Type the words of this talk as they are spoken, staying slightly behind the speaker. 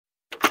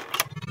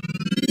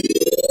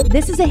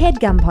This is a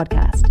HeadGum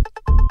podcast.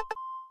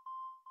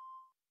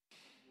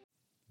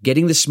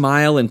 Getting the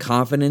smile and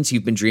confidence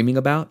you've been dreaming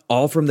about,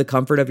 all from the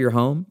comfort of your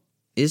home,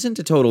 isn't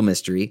a total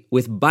mystery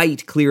with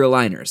Byte clear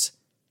aligners.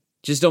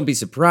 Just don't be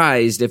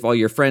surprised if all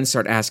your friends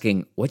start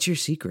asking, "What's your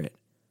secret?"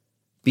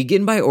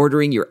 Begin by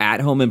ordering your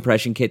at-home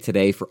impression kit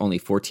today for only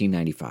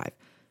 $14.95.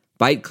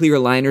 Byte clear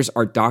aligners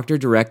are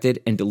doctor-directed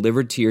and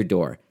delivered to your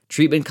door.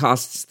 Treatment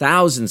costs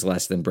thousands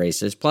less than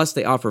braces, plus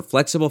they offer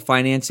flexible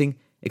financing,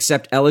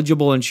 accept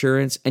eligible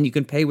insurance, and you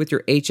can pay with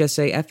your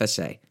HSA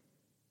FSA.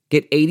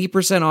 Get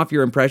 80% off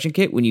your impression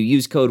kit when you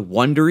use code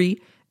WONDERY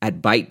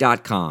at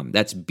Byte.com.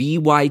 That's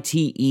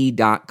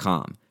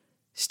BYTE.com.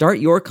 Start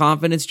your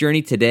confidence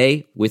journey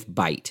today with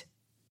Byte.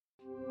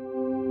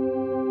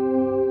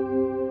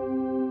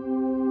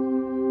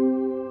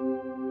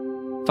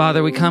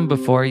 Father, we come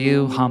before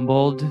you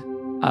humbled,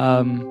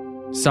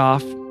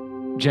 soft,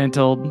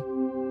 gentled,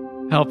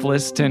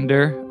 helpless,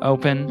 tender,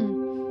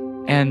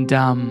 open. And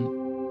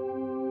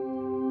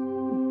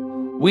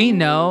we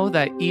know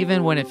that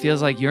even when it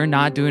feels like you're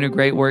not doing a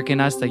great work in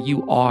us, that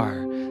you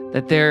are.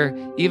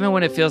 Even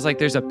when it feels like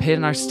there's a pit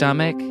in our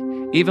stomach,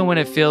 even when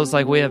it feels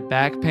like we have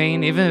back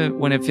pain, even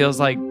when it feels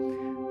like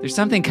there's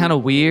something kind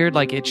of weird,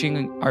 like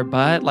itching our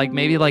butt, like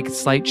maybe like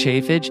slight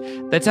chafage,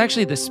 that's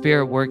actually the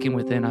Spirit working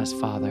within us,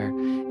 Father.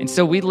 And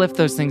so we lift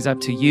those things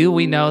up to you.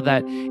 We know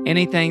that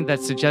anything that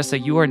suggests that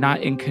you are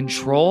not in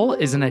control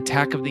is an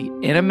attack of the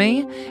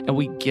enemy, and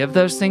we give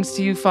those things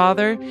to you,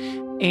 Father.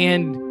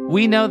 And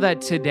we know that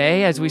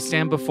today, as we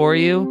stand before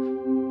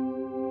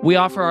you, we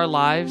offer our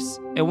lives,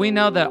 and we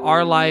know that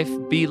our life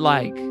be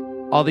like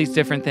all these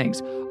different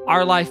things.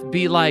 Our life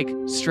be like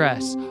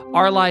stress.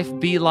 Our life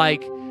be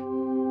like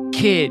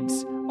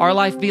kids. Our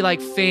life be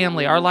like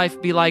family. Our life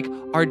be like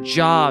our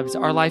jobs.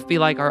 Our life be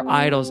like our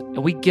idols. And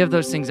we give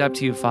those things up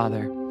to you,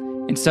 Father.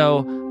 And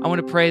so I want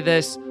to pray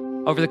this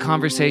over the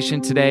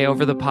conversation today,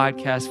 over the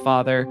podcast,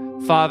 Father.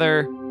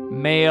 Father,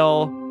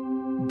 male,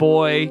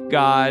 boy,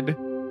 God,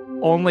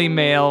 only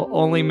male,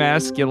 only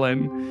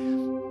masculine.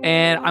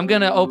 And I'm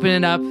going to open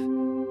it up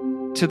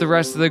to the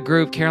rest of the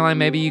group. Caroline,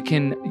 maybe you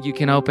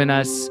can open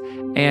us,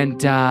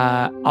 and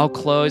I'll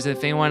close.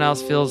 If anyone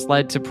else feels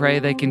led to pray,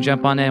 they can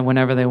jump on in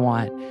whenever they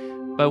want.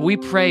 But we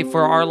pray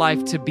for our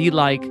life to be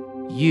like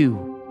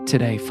you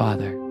today,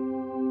 Father.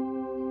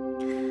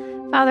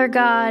 Father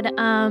God,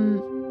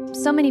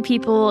 so many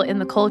people in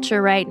the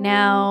culture right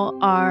now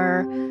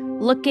are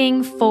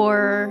looking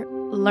for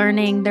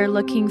learning. They're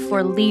looking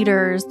for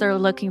leaders. They're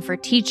looking for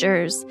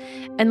teachers.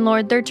 And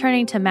Lord, they're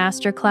turning to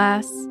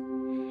Masterclass.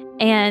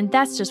 And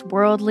that's just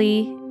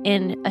worldly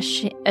and a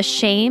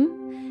shame,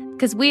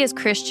 because we as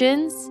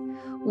Christians,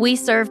 we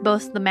serve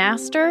both the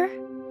Master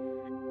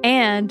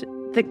and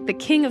the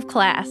King of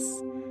Class.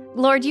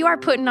 Lord, you are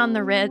putting on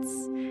the Ritz.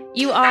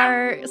 You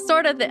are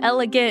sort of the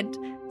elegant,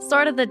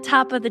 sort of the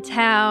top of the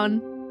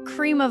town,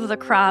 cream of the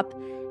crop.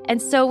 And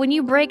so when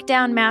you break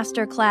down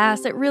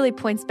Masterclass, it really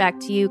points back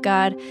to you,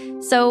 God.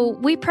 So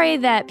we pray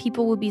that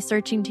people will be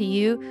searching to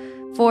you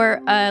for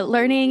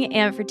learning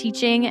and for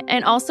teaching.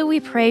 And also we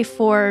pray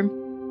for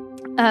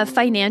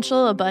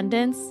financial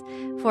abundance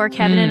for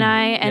Kevin and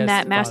I, and yes,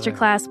 that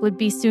Masterclass would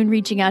be soon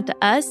reaching out to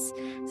us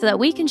so that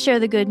we can share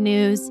the good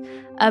news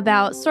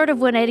about sort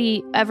of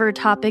whatever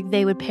topic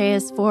they would pay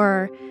us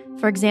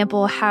for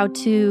example, how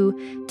to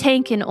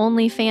tank an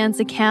OnlyFans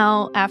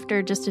account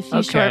after just a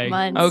few short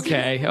months.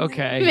 Okay.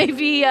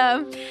 Maybe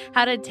how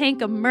to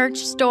tank a merch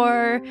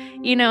store,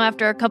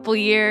 after a couple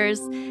years.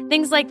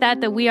 Things like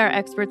that we are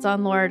experts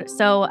on, Lord.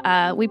 So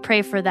we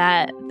pray for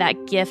that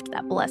gift,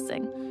 that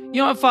blessing.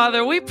 You know what,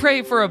 Father? We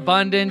pray for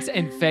abundance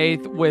and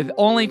faith with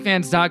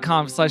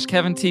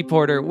onlyfans.com/Kevin T.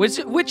 Porter,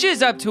 which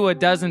is up to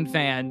 12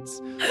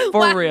 fans,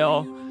 for wow.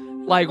 real.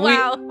 Like,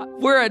 wow.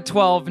 We're at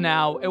 12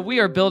 now, and we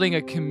are building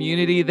a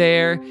community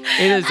there.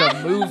 It is a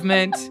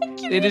movement.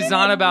 It is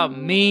not about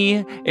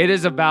me. It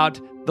is about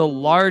the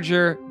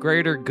larger,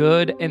 greater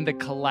good and the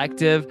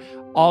collective,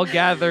 all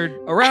gathered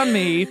around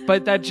me,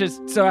 but that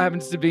just so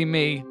happens to be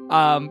me,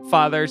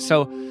 Father.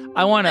 So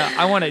I want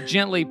to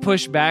gently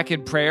push back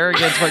in prayer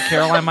against what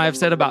Caroline might have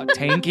said about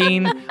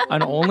tanking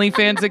an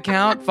OnlyFans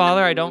account.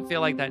 Father, I don't feel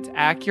like that's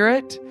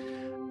accurate.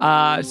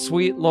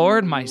 Sweet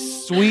Lord, my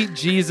sweet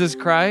Jesus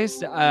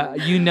Christ,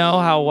 you know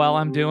how well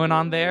I'm doing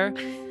on there,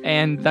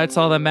 and that's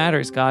all that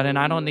matters, God, and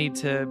I don't need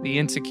to be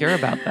insecure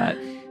about that.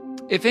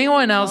 If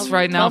anyone else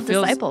right now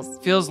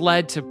feels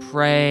led to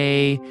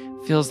pray,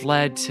 feels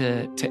led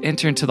to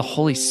enter into the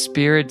Holy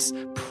Spirit's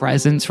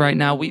presence right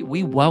now,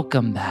 we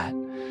welcome that.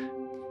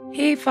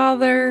 Hey,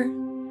 Father.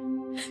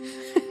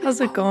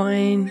 How's it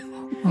going?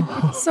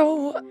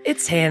 So,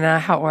 it's Hannah.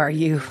 How are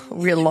you?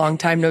 Real long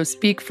time no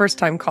speak, first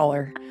time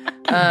caller.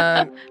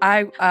 I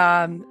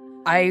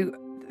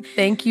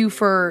thank you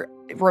for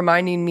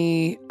reminding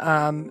me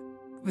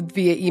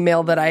via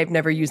email that I've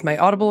never used my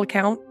Audible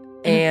account,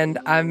 and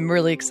I'm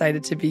really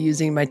excited to be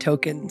using my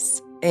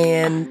tokens.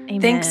 And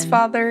Amen. Thanks,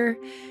 Father,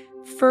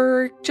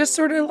 for just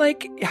sort of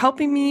like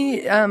helping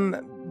me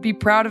be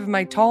proud of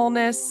my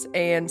tallness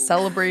and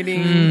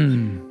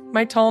celebrating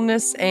my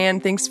tallness,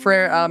 and thanks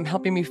for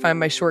helping me find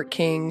my short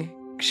king.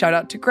 Shout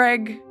out to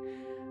Greg.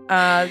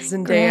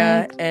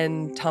 Zendaya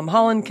and Tom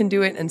Holland can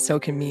do it, and so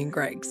can me and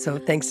Greg. So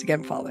thanks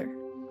again, Father.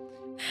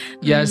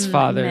 Yes,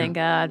 Father. Amen,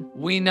 God.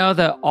 We know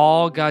that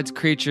all God's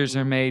creatures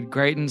are made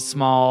great and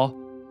small,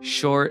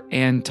 short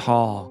and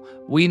tall.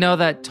 We know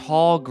that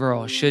Tall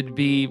Girl should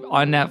be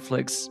on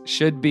Netflix,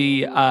 should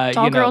be...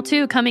 Tall Girl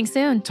 2 coming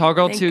soon. Tall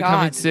Girl Thank 2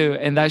 coming God. soon.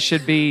 And that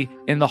should be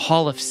in the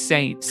Hall of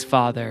Saints,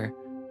 Father.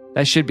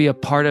 That should be a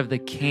part of the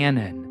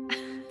canon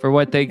for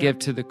what they give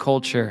to the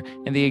culture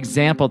and the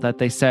example that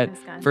they set Yes,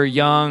 God. for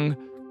young,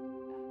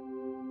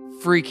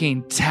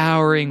 freaking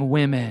towering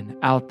women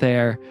out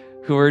there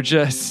who are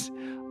just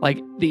like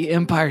the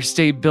Empire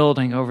State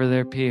Building over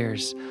their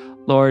peers.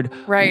 Lord,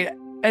 Right.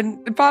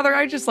 And Father,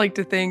 I just like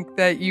to think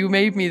that you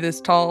made me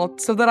this tall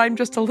so that I'm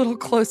just a little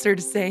closer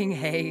to saying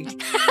hey.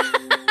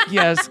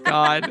 yes,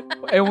 God.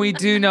 And we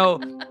do know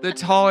the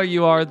taller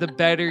you are, the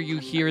better you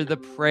hear the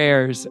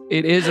prayers.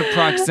 It is a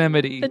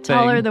proximity The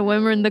taller thing. the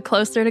women, the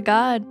closer to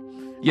God.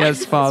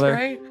 Yes, Father.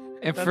 That's right.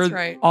 And That's for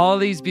right. all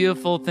these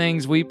beautiful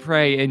things we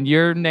pray in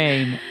your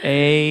name.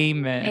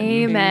 Amen.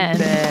 Amen.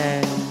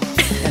 Amen.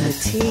 And the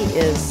T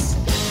is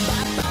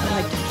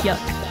Like, yuck,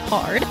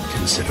 hard.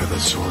 Consider the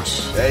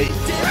source. Hey,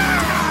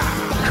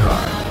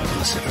 God,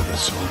 consider the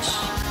source.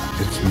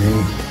 it's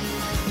me.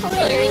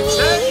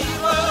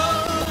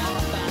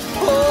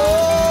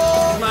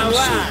 I'm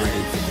so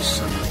ready for the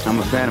summer. I'm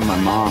a fan of my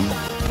mom.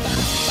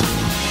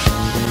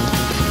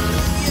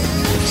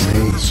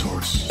 Consider the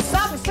source.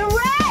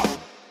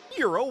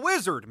 You're a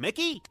wizard,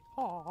 Mickey.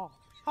 Oh,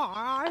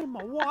 I'm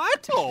a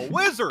what? A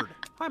wizard.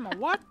 I'm a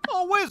what?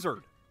 A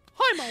wizard.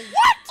 I'm a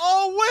what?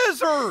 A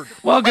wizard.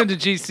 Welcome to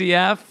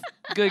GCF,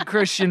 Good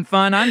Christian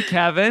Fun. I'm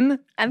Kevin.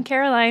 I'm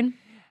Caroline.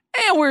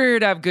 And we're here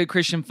to have good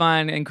Christian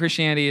fun. And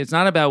Christianity is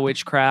not about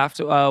witchcraft.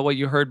 What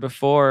you heard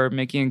before,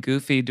 Mickey and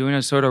Goofy doing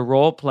a sort of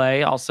role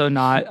play, also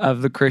not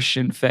of the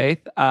Christian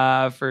faith,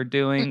 for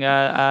doing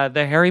the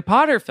Harry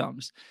Potter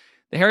films.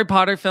 The Harry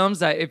Potter films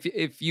that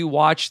if you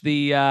watch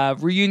the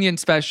reunion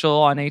special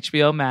on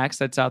HBO Max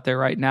that's out there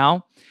right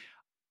now,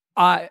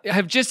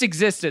 have just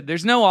existed.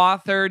 There's no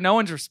author. No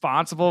one's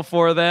responsible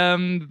for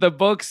them. The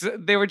books,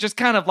 they were just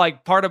kind of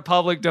like part of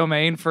public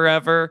domain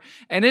forever.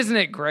 And isn't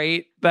it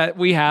great that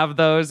we have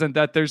those and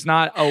that there's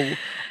not a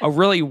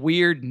really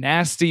weird,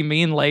 nasty,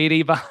 mean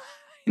lady behind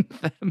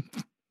them?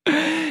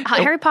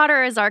 Harry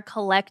Potter is our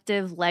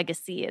collective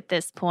legacy at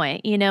this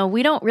point. You know,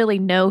 we don't really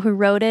know who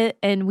wrote it,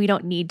 and we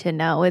don't need to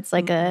know. It's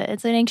like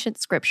it's an ancient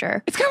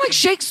scripture. It's kind of like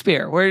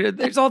Shakespeare, where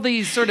there's all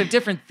these sort of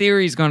different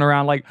theories going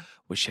around. Like,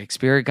 was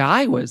Shakespeare a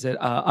guy? Was it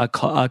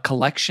a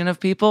collection of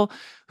people?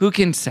 Who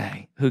can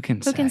say? Who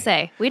can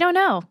say? We don't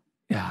know.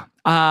 Yeah.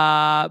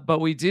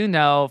 But we do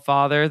know,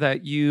 Father,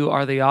 that you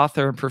are the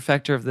author and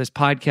perfecter of this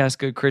podcast,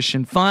 Good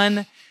Christian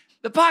Fun.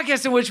 The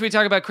podcast in which we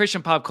talk about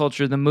Christian pop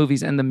culture, the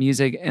movies and the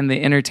music and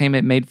the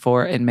entertainment made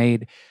for and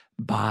made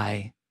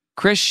by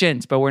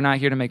Christians. But we're not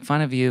here to make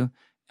fun of you,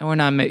 and we're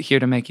not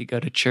here to make you go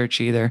to church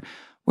either.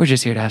 We're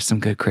just here to have some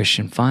good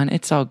Christian fun.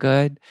 It's all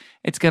good.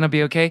 It's going to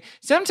be okay.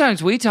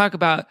 Sometimes we talk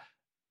about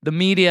the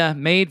media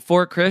made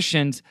for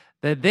Christians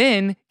that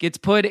then gets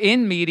put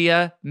in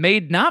media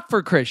made not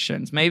for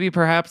Christians. Maybe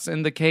perhaps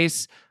in the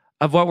case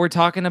of what we're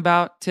talking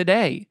about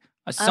today.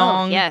 A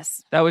song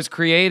that was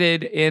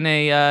created in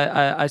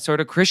a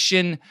sort of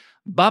Christian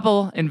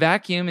bubble and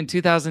vacuum in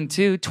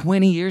 2002,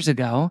 20 years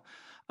ago.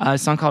 A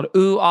song called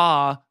Ooh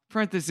Ah,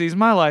 parentheses,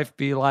 My Life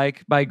Be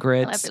Like by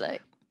Grits.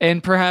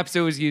 And perhaps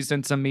it was used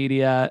in some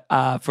media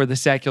for the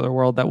secular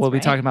world that we'll be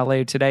talking about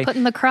later today.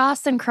 Putting the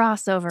cross and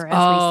crossover, as we say.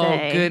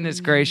 Oh,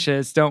 goodness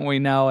gracious. Don't we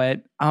know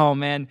it? Oh,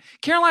 man.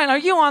 Caroline, are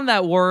you on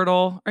that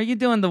Wordle? Are you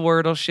doing the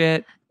Wordle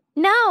shit?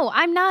 No,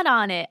 I'm not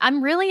on it.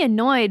 I'm really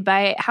annoyed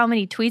by how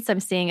many tweets I'm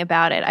seeing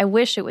about it. I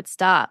wish it would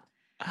stop.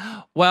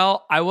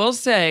 Well, I will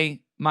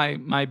say my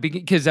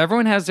because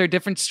everyone has their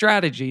different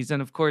strategies, and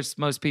of course,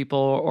 most people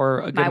or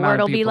a good My amount word of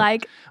will people, be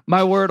like,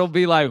 my word will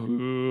be like,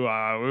 ooh,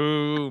 ah,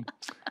 ooh.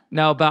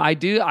 No, but I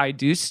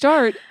do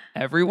start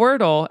every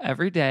Wordle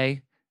every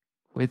day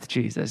with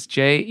Jesus,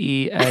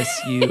 Jesus.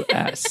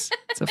 It's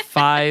a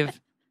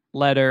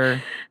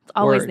 5-letter. it's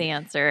always word. the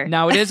answer.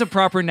 Now, it is a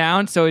proper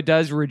noun, so it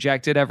does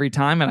reject it every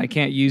time, and I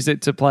can't use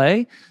it to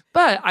play.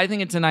 But I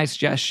think it's a nice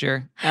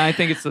gesture, and I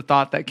think it's the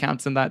thought that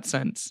counts in that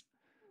sense.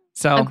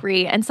 So,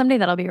 Agree. And someday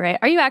that'll be right.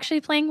 Are you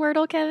actually playing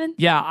Wordle, Kevin?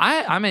 yeah,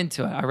 I'm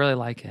into it. I really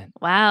like it.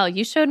 Wow,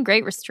 you showed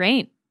great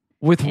restraint.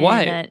 With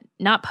what? And,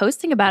 not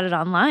posting about it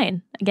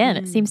online. Again,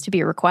 it seems to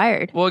be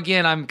required. Well,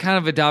 again, I'm kind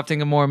of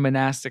adopting a more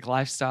monastic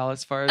lifestyle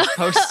as far as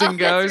posting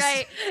goes.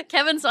 That's right.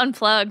 Kevin's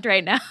unplugged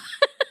right now.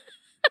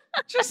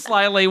 Just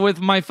slightly with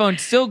my phone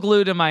still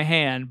glued in my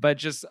hand, but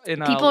just,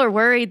 People are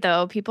worried,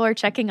 though. People are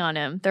checking on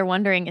him. They're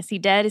wondering, is he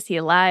dead? Is he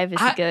alive? Is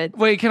he good?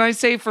 Wait, can I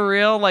say for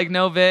real? Like,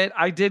 no bit.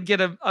 I did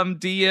get a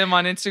DM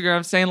on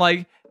Instagram saying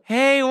like,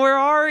 hey, where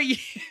are you?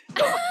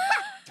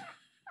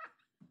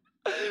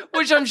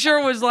 Which I'm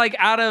sure was like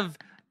out of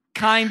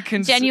kind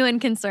concern. Genuine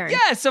concern.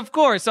 Yes, of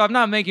course. So I'm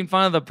not making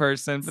fun of the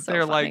person, but So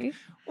they're funny. like,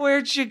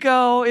 Where'd you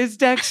go? Is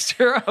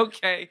Dexter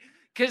okay?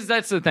 Because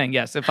that's the thing.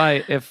 Yes,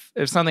 if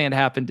something had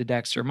happened to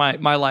Dexter,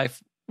 my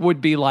life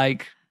would be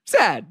like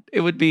sad.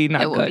 It would be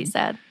not good. It would be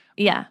sad.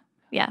 Yeah.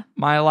 Yeah.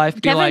 My life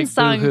be Kevin's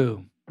like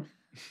boo-hoo.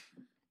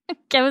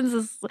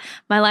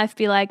 My life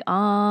be like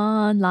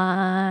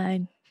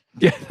online.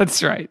 Yeah,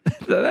 that's right.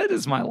 That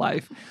is my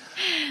life.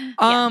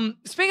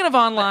 Speaking of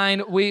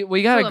online,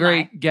 we got a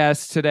great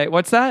guest today.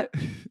 What's that?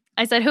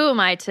 I said, who am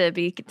I to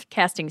be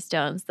casting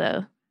stones,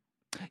 though?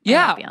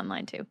 Yeah. Be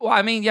online too. Well,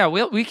 I mean, yeah,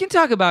 we can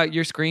talk about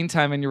your screen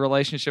time and your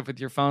relationship with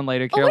your phone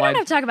later, We Caroline.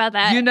 don't have to talk about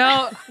that. You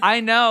know, I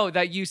know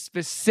that you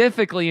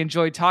specifically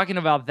enjoy talking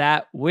about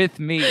that with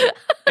me.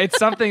 It's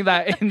something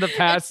that in the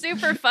past...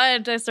 It's super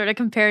fun to sort of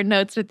compare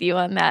notes with you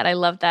on that. I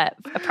love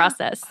that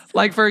process.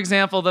 Like, for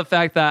example, the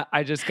fact that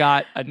I just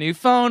got a new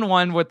phone,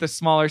 one with the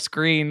smaller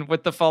screen,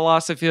 with the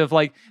philosophy of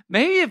like,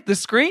 maybe if the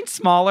screen's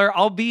smaller,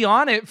 I'll be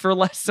on it for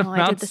less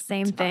amounts. I did the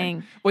same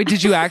thing. Wait,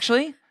 did you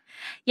actually?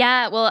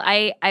 Yeah, well,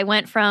 I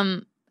went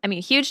from,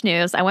 huge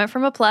news. I went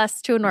from a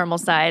plus to a normal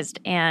sized,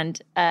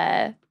 and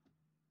I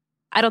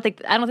don't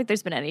think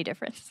there's been any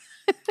difference.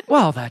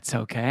 Well, that's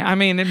okay. I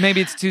mean,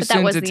 maybe it's too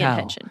soon to tell.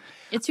 Intention.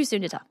 It's too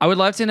soon to tell. I would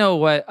love to know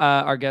what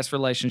our guest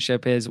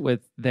relationship is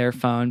with their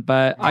phone,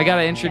 but I got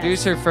to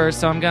introduce her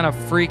first, so I'm going to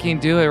freaking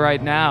do it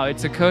right now.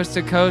 It's a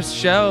coast-to-coast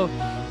show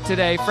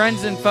today.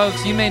 Friends and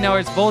folks, you may know her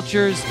as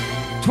Vulture's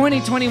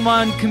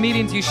 2021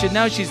 Comedians You Should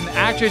Know. She's an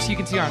actress. You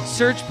can see her on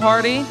Search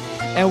Party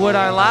and Would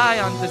I Lie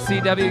on the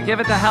CW.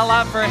 Give it the hell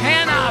up for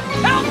Hannah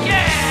Pilkes!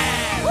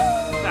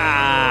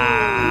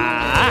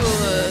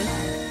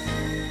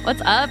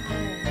 What's up?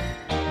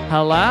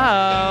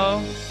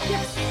 Hello.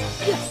 Yes.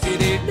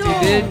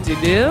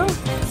 Do-do-do-do-do-do.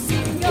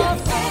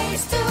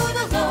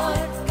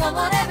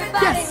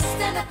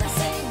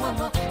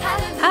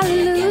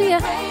 Hallelujah.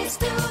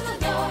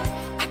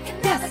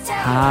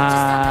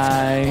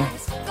 Hi.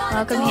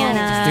 Welcome,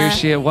 Hannah. Here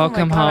she is.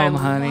 Welcome home,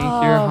 honey.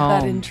 You're home.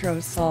 That intro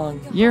song.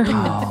 You're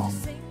home.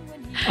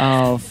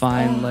 Oh,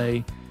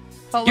 finally.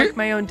 Felt like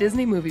my own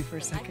Disney movie for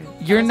a second.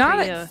 You're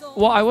not.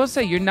 for I will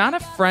say you're not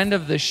a friend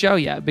of the show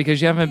yet because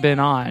you haven't been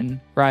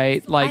on,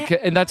 right?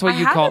 And that's what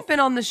you call. I haven't been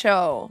on the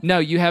show. No,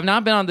 you have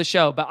not been on the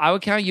show, but I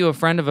would count you a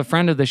friend of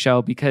the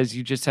show because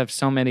you just have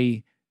so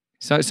many.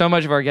 So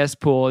much of our guest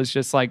pool is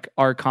just like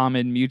our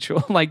common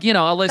mutual, like,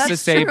 Alyssa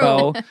That's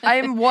Sabo. true.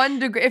 I'm 1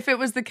 degree. If it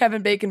was the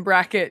Kevin Bacon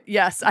bracket,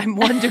 yes, I'm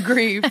 1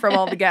 degree from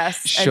all the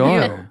guests.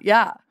 Sure. And you.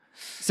 Yeah.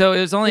 So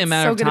it was only a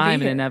matter so of good to be time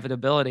and here.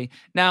 inevitability.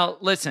 Now,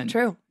 listen.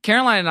 True.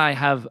 Caroline and I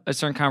have a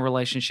certain kind of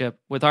relationship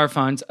with our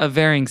phones of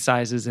varying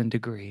sizes and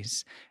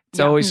degrees. It's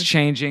always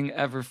changing,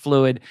 ever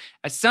fluid.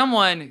 As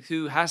someone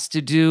who has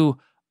to do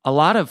a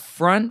lot of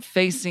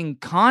front-facing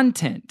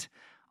content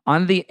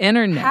on the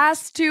internet.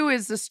 Has to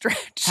is a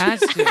stretch.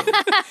 Has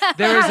to.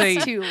 There is a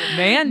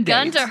mandate.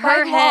 Gun to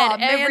her By head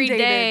law, every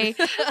day.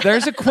 mandated.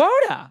 There's a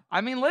quota.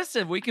 I mean,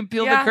 listen, we can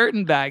peel the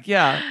curtain back.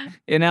 Yeah.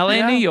 In LA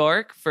and New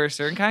York, for a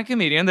certain kind of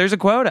comedian, there's a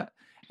quota.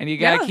 And you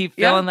got to keep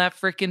filling that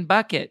freaking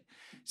bucket.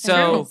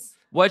 So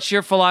what's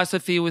your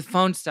philosophy with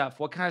phone stuff?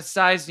 What kind of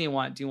size do you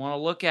want? Do you want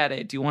to look at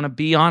it? Do you want to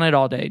be on it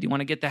all day? Do you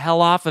want to get the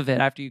hell off of it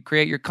after you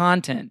create your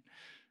content?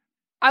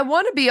 I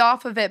want to be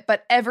off of it,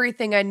 but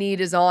everything I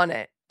need is on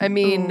it. I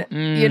mean,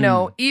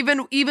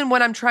 even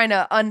when I'm trying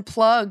to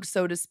unplug,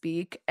 so to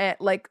speak,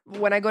 like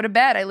when I go to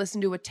bed, I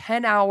listen to a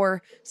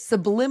 10-hour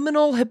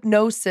subliminal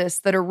hypnosis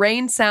that are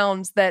rain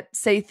sounds that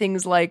say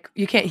things like,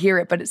 you can't hear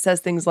it, but it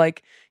says things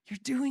like, you're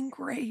doing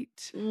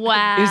great.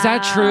 Wow. Is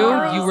that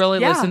true? You really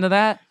listen to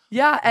that?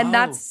 Yeah, and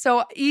that's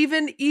so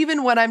even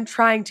when I'm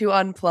trying to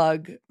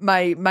unplug,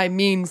 my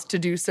means to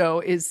do so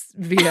is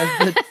via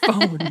the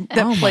phone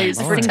that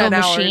plays for 10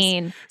 hours.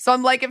 Machine. So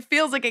I'm like, it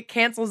feels like it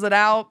cancels it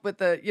out with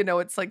the,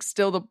 it's like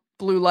still the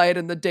blue light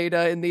and the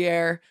data in the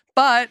air,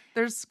 but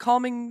there's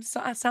calming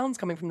sounds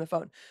coming from the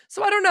phone.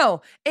 So I don't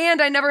know.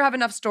 And I never have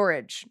enough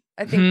storage.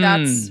 I think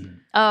that's...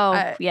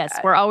 yes,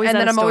 we're always and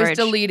out then of I'm always storage.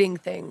 deleting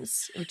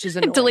things, which is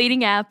annoying.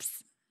 Deleting apps.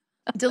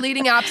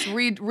 Deleting apps,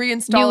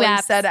 reinstalling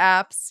apps. said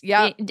apps.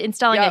 Yeah.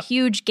 Installing a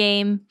huge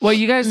game. Well,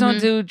 you guys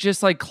don't do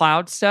just like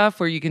cloud stuff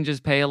where you can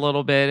just pay a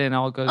little bit and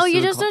all goes. Oh, you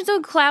just don't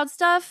do cloud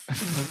stuff?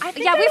 I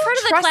think Yeah, I we've don't heard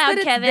of the trust cloud, that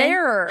it's Kevin.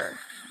 There.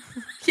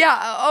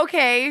 Yeah,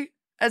 okay.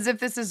 As if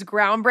this is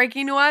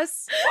groundbreaking to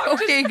us.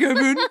 Okay,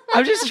 Kevin.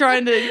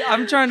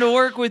 I'm trying to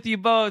work with you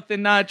both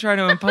and not trying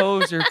to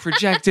impose or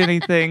project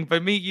anything,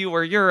 but meet you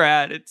where you're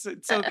at. It's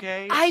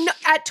okay. I know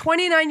at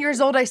 29 years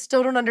old, I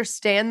still don't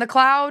understand the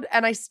cloud,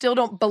 and I still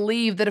don't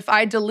believe that if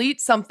I delete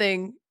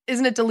something,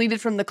 isn't it deleted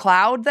from the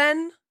cloud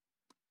then?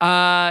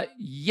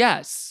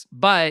 Yes,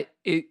 but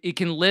it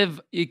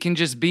can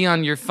just be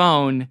on your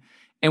phone.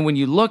 And when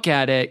you look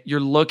at it, you're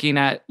looking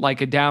at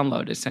like a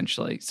download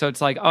essentially. So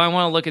it's like, oh, I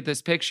want to look at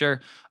this picture.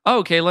 oh,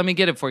 okay, let me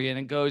get it for you. And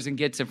it goes and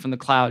gets it from the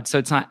cloud. So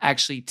it's not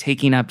actually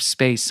taking up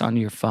space on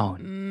your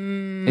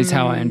phone, is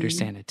how I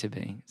understand it to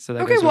be. So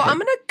that Okay, goes well, with it. I'm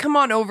going to come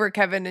on over,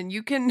 Kevin, and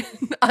you can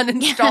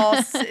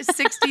uninstall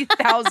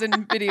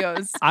 60,000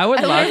 videos. I would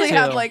love literally to.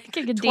 have like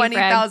Kick a deep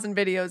 20,000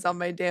 videos on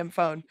my damn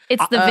phone.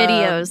 It's the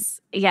videos.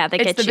 Yeah, that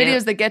It's get the you.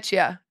 videos that get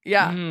you.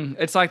 Yeah.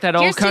 It's like that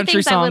old Here's two country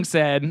things I song would-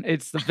 said.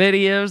 It's the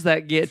videos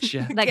that get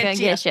you. That can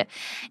get you.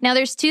 Now,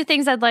 there's two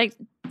things I'd like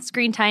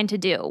screen time to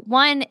do.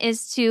 One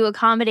is to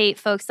accommodate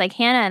folks like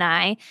Hannah and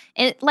I.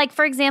 Like,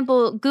 for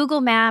example,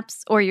 Google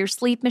Maps or your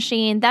sleep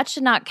machine, that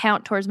should not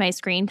count towards my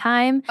screen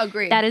time.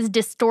 Agreed. That is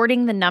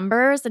distorting the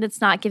numbers and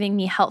it's not giving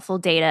me helpful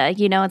data.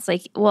 You know, it's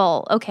like,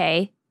 well,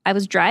 okay, I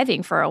was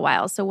driving for a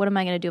while, so what am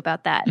I going to do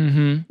about that?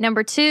 Mm-hmm.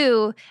 Number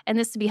two, and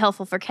this would be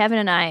helpful for Kevin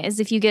and I, is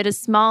if you get a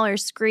smaller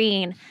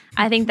screen,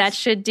 I think that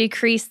should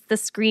decrease the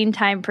screen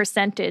time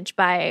percentage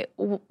by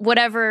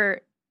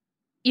whatever,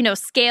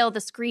 scale the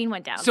screen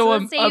went down. So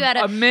let's say you had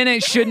a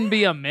minute shouldn't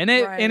be a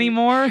minute Right.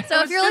 anymore.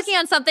 So if you're looking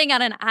on something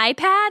on an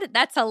iPad,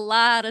 that's a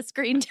lot of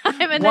screen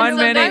time. And 1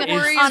 then minute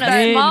something is on a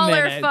 10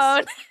 smaller minutes.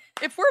 phone.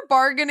 If we're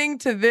bargaining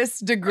to this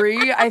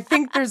degree, I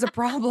think there's a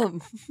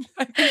problem.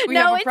 I think we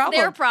have No, a it's problem.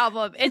 their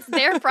problem. It's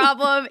their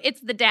problem.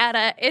 It's the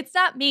data. It's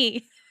not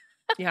me.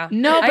 Yeah.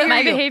 No, I but hear My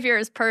you. behavior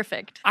is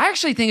perfect. I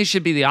actually think it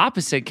should be the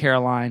opposite,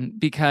 Caroline,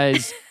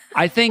 because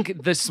I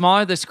think the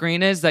smaller the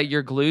screen is that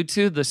you're glued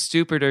to, the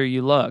stupider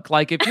you look.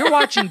 Like if you're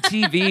watching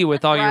TV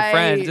with all your Right.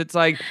 friends, it's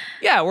like,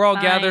 yeah, we're all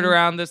gathered Fine.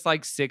 around this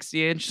like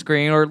 60-inch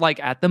screen or like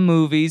at the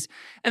movies.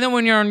 And then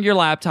when you're on your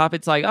laptop,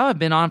 it's like, oh, I've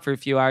been on for a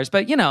few hours,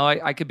 but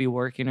I could be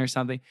working or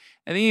something.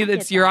 And then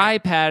it's get your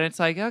that. iPad. And it's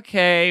like,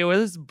 okay, well,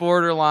 this is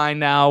borderline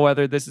now,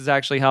 whether this is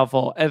actually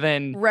helpful. And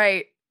then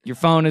Right. your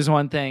phone is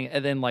one thing,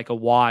 and then like a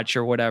watch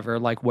or whatever,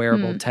 like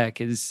wearable tech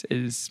is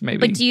maybe.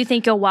 But do you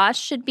think a watch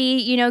should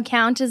be,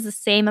 count as the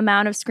same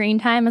amount of screen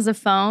time as a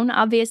phone?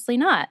 Obviously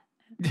not.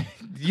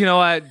 You know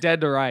what? Dead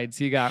to rights.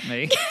 You got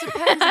me.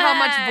 Depends how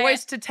much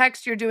voice to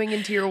text you're doing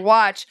into your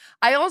watch.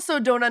 I also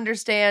don't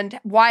understand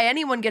why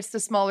anyone gets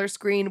the smaller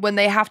screen when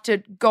they have to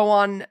go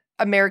on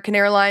American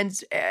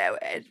Airlines,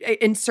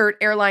 insert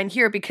airline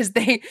here, because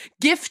they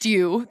gift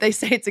you, they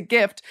say it's a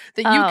gift,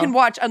 that you can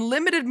watch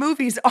unlimited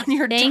movies on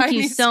your Thank tiny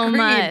you so screen.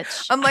 much.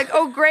 I'm like,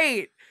 oh,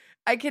 great.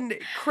 I can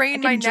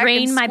crane my neck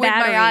drain and my squint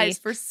my battery. eyes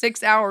for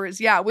 6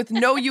 hours. Yeah, with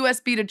no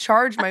USB to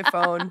charge my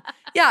phone.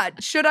 Yeah,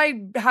 should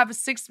I have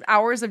 6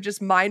 hours of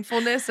just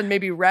mindfulness and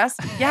maybe rest?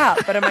 Yeah,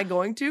 but am I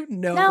going to?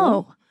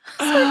 No.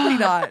 Certainly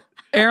not.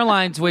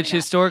 Airlines, which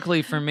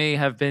historically for me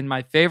have been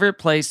my favorite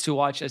place to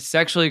watch a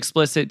sexually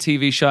explicit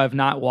TV show I've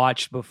not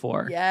watched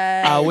before.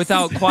 Yes.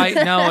 Without quite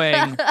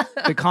knowing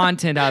the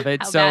content of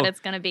it. How bad it's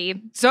going to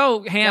be.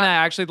 So Hannah,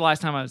 actually the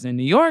last time I was in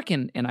New York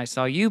and I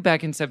saw you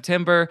back in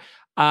September,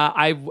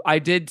 I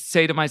did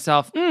say to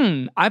myself,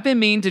 I've been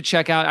meaning to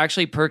check out,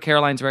 actually per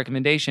Caroline's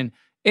recommendation,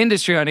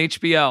 Industry on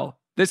HBO.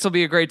 This will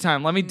be a great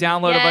time. Let me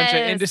download a bunch of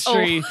Yes.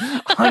 Industry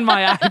on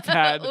my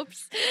iPad.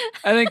 Oops.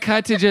 And then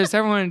cut to just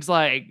everyone's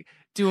like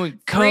doing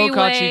coke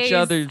on each Freeways.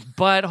 other's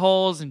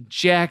buttholes and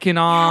jacking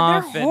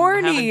off they're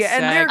horny,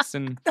 and having sex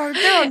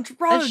They're on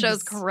drugs. This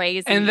show's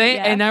crazy. and they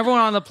Yeah. and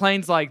everyone on the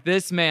plane's like,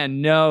 this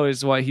man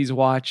knows what he's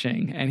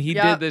watching, and he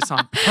Yep. did this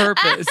on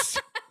purpose.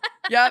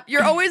 Yep.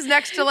 You're always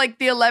next to like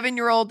the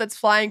 11-year-old that's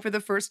flying for the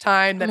first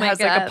time that Oh my has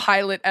like God. a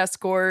pilot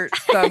escort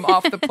them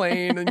off the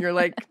plane, and you're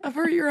like,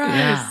 cover your eyes.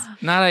 Yeah,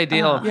 not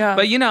ideal. Yeah.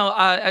 But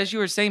as you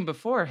were saying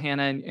before,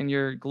 Hannah, in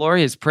your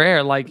glorious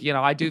prayer, like,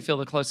 I do feel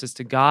the closest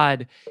to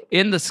God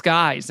in the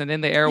skies and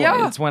in the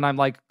airwaves when I'm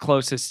like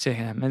closest to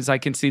him, as I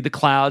can see the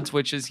clouds,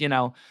 which is,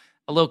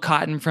 a little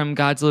cotton from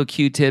God's little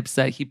Q-tips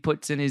that he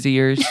puts in his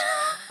ears.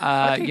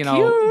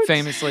 Cute.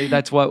 Famously,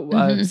 that's what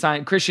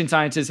Christian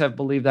scientists have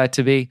believed that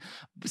to be.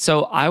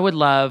 So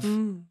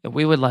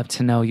we would love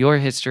to know your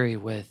history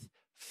with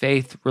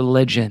faith,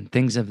 religion,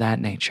 things of that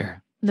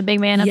nature. The big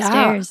man Yeah.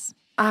 upstairs.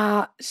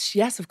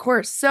 Yes, of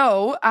course.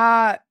 So,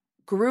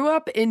 grew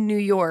up in New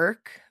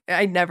York.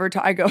 I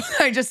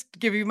just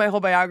give you my whole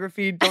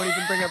biography. Don't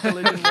even bring up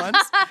religion once.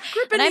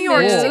 Grew up in And I New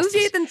York, moved.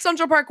 68th and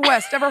Central Park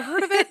West. Ever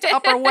heard of it?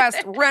 Upper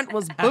West. Rent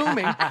was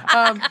booming.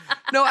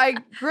 No, I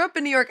grew up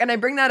in New York, and I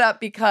bring that up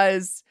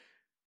because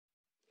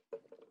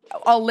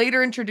I'll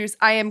later introduce,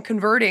 I am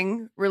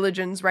converting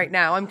religions right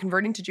now. I'm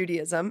converting to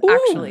Judaism,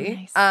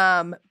 actually.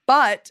 nice.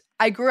 But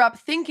I grew up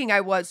thinking I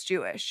was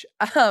Jewish.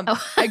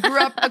 I grew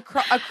up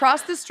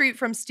across the street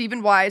from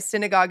Stephen Wise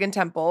Synagogue and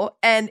Temple,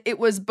 and it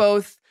was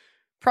both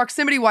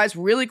proximity-wise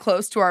really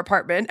close to our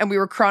apartment, and we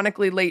were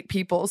chronically late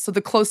people, so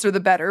the closer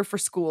the better for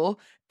school.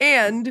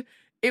 And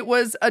it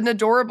was an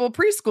adorable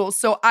preschool,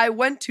 so I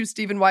went to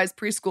Stephen Wise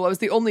preschool. I was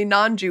the only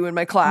non-Jew in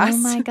my class. Oh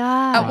my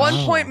God. At one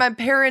Wow. point, my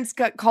parents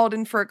got called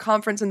in for a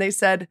conference, and they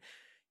said,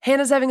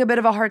 Hannah's having a bit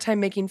of a hard time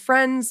making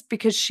friends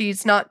because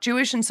she's not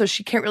Jewish, and so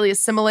she can't really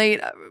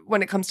assimilate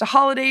when it comes to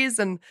holidays.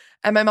 And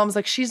And my mom's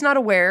like, she's not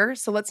aware,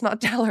 so let's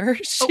not tell her.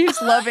 She's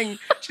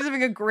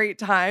having a great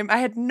time. I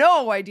had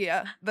no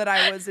idea that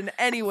I was in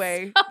any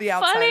way the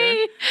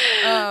outsider.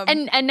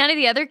 And none of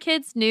the other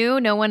kids knew?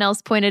 No one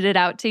else pointed it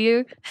out to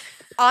you?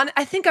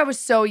 I think I was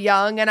so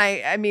young, and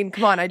I mean,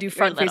 come on, I do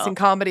front-facing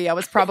comedy. I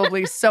was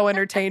probably so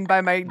entertained by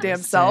my damn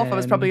self. I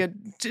was probably a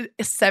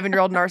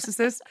 7-year-old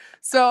narcissist.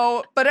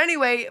 So, but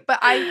anyway,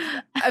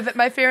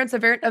 my parents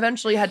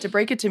eventually had to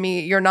break it to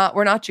me. We're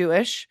not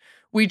Jewish.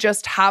 We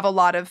just have a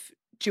lot of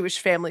Jewish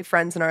family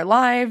friends in our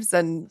lives,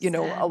 and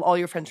all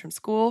your friends from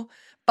school.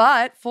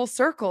 But full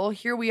circle,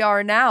 here we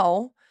are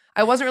now.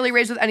 I wasn't really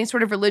raised with any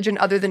sort of religion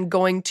other than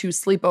going to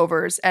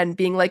sleepovers and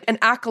being like an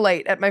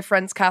acolyte at my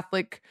friend's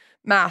Catholic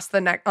mass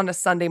on a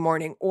Sunday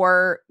morning,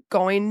 or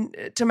going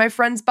to my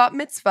friend's bat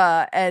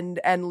mitzvah and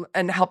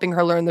helping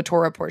her learn the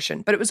Torah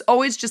portion. But it was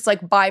always just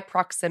like by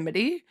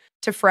proximity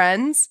to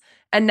friends.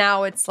 And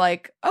now it's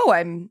like, oh,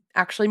 I'm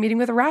actually meeting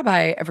with a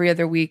rabbi every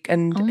other week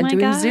and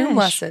doing Zoom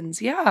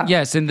lessons. Yeah.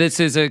 Yes, and this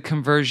is a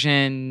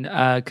conversion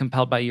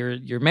compelled by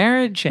your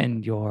marriage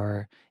and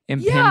your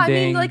impending. Yeah, I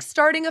mean, like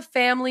starting a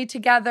family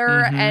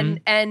together,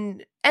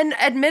 and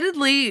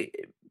admittedly,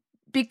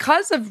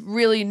 because of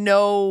really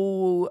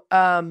no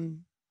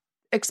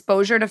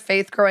exposure to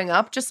faith growing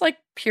up, just like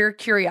pure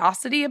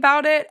curiosity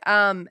about it,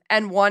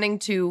 and wanting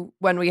to,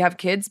 when we have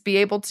kids, be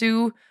able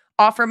to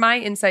offer my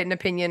insight and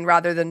opinion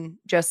rather than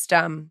just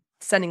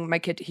sending my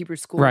kid to Hebrew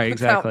school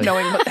without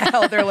knowing what the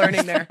hell they're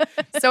learning there.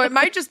 So it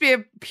might just be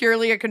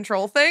purely a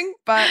control thing,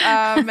 but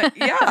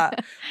yeah,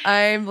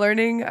 I'm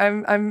learning.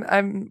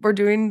 We're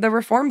doing the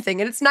reform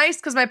thing, and it's nice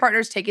because my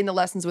partner's taking the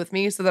lessons with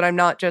me, so that I'm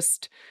not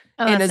just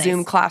in a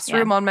Zoom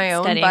classroom on my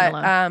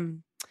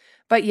own.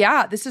 But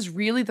yeah, this is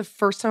really the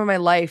first time in my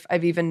life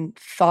I've even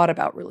thought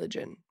about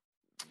religion.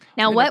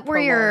 Now, what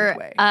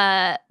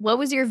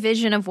was your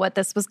vision of what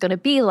this was going to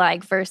be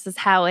like versus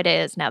how it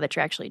is now that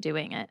you're actually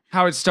doing it?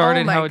 How it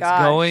started, how it's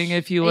going,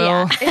 if you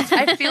will. Yeah.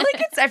 I feel like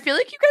you guys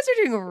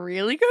are doing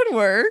really good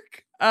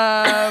work.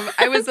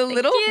 I was a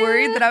little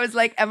worried that I was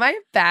like, am I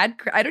bad?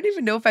 I don't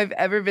even know if I've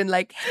ever been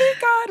like, hey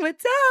God,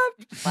 what's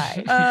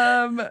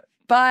up?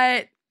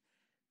 But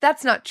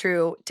that's not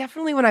true.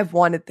 Definitely when I've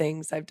wanted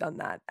things, I've done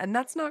that. And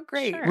that's not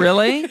great. Sure.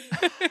 Really?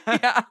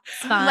 Yeah.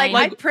 Like,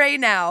 I pray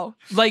now.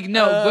 Like,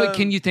 no, but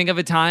can you think of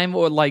a time,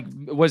 or like,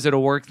 was it a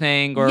work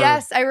thing? Or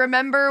Yes, I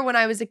remember when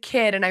I was a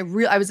kid and I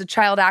was a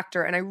child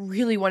actor and I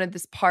really wanted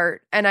this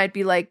part. And I'd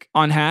be like,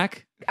 on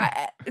Hack?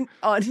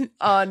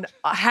 On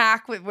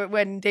Hack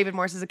when David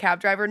Morse is a cab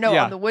driver. No,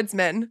 on The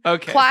Woodsman.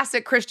 Okay.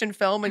 Classic Christian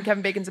film, and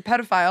Kevin Bacon's a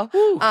pedophile.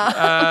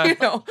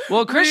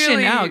 Well, Christian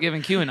really, now,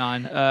 given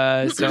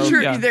QAnon. So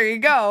yeah, there you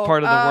go.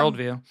 Part of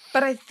the worldview.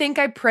 But I think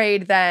I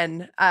prayed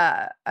then.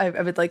 I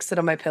would like sit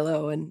on my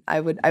pillow and I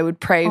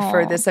would pray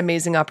for this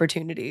amazing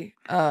opportunity.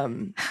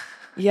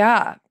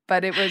 Yeah,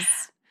 but it was.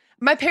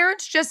 My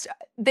parents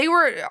they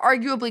were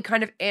arguably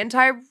kind of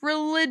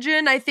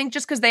anti-religion. I think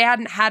just because they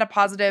hadn't had a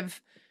positive.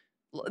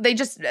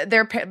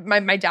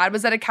 My dad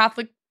was at a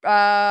Catholic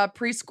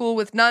preschool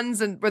with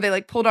nuns, and where they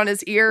like pulled on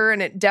his ear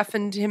and it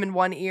deafened him in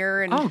one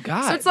ear. And oh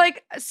God! So it's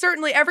like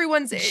certainly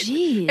everyone's.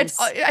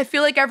 I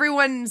feel like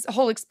everyone's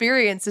whole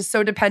experience is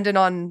so dependent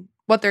on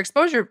what their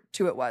exposure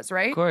to it was,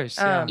 right? Of course,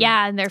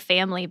 yeah, and their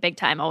family big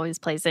time always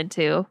plays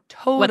into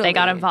what they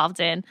got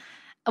involved in.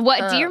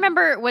 What do you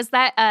remember? Was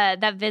that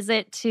that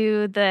visit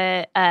to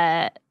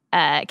the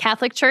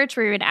Catholic church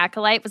where you were an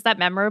acolyte? Was that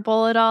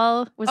memorable at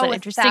all? Was that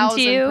interesting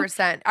to you?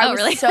 1,000%. I was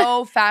really?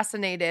 So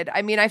fascinated.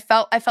 I mean, I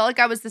felt like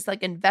I was this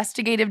like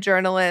investigative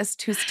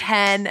journalist who's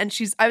 10, and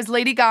I was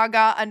Lady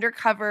Gaga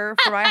undercover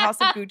for my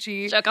House of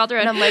Gucci.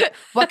 And I'm like,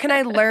 what can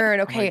I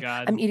learn? Okay,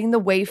 I'm eating the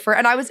wafer,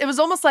 and it was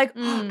almost like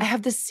I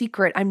have this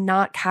secret. I'm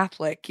not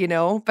Catholic,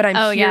 but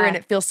I'm here, and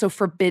it feels so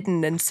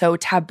forbidden and so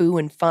taboo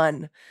and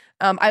fun.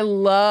 I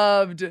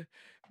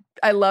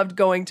loved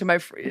going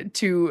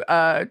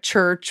to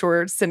church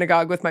or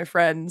synagogue with my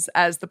friends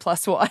as the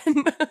plus one.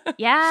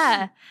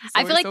 Yeah.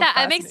 I feel like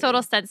that makes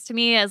total sense to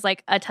me as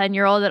like a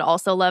 10-year-old that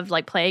also loved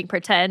like playing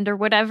pretend or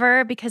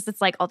whatever, because it's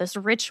like all this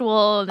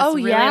ritual, this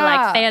really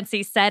like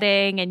fancy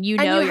setting, and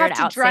you're an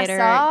outsider. To dress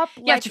up.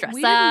 You have to dress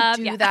we up.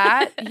 Didn't do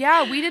that.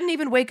 Yeah, we didn't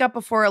even wake up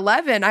before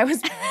 11.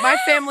 My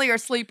family are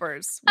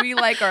sleepers. We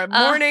like our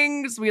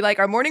mornings. We like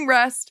our morning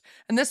rest.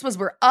 And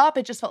we're up.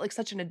 It just felt like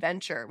such an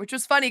adventure, which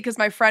was funny because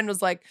my friend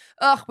was like,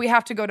 ugh, we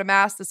have to go to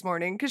mass this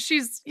morning, because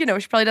she's, she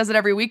probably does it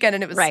every weekend,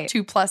 and it was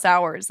 2+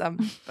 hours.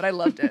 But I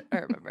loved it. I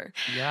remember.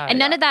 Yeah. And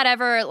none of that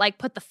ever like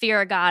put the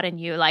fear of God in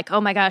you, like,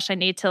 oh my gosh, I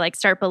need to like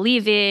start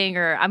believing,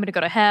 or I'm going to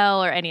go to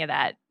hell, or any of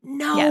that.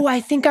 No,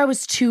 I think I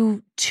was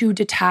too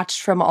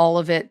detached from all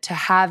of it to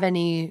have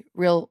any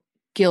real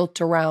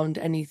guilt around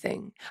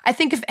anything. I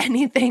think if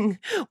anything,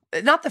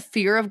 not the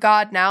fear of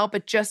God now,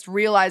 but just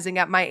realizing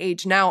at my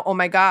age now, oh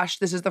my gosh,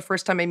 this is the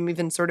first time I'm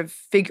even sort of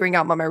figuring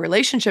out what my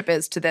relationship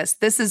is to this.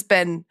 This has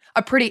been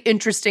a pretty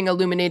interesting,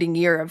 illuminating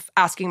year of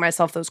asking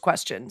myself those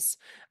questions.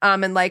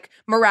 And like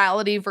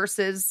morality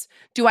versus,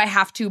 do I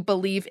have to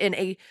believe in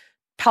a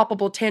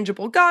palpable,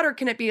 tangible God, or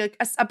can it be like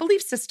a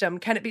belief system?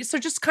 Can it be, so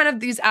just kind of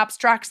these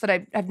abstracts that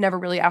I've never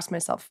really asked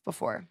myself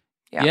before.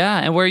 Yeah.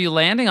 And where are you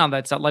landing on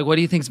that stuff? Like, what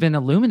do you think's been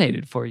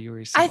illuminated for you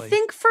recently? I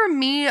think for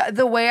me,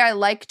 the way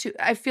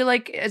I feel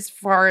like as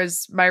far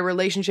as my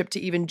relationship to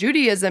even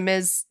Judaism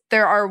is,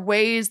 there are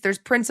ways, there's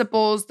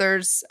principles,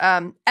 there's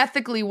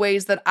ethically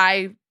ways that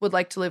I would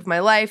like to live my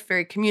life,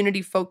 very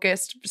community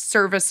focused,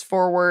 service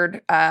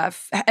forward,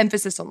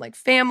 emphasis on like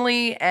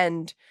family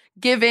and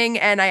giving,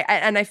 and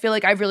I feel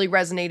like I've really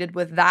resonated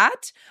with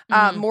that.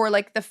 More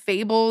like the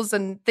fables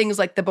and things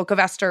like the Book of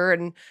Esther,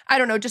 and I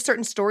don't know, just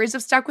certain stories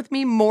have stuck with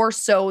me more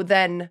so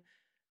than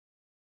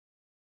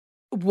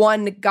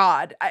one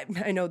God.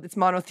 I know that's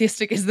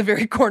monotheistic is the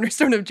very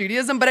cornerstone of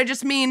Judaism, but I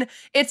just mean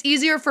it's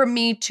easier for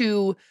me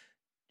to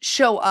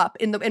show up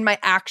in my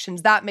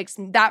actions. That makes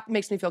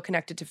me feel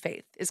connected to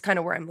faith is kind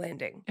of where I'm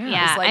landing.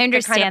 Yeah, like I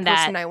understand the kind of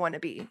person that. I want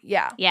to be.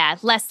 Yeah. Yeah,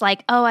 less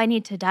like, oh, I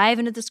need to dive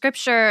into the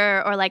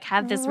scripture or like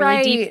have this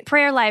really deep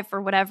prayer life or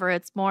whatever.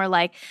 It's more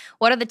like,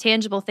 what are the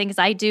tangible things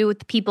I do with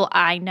the people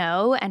I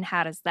know, and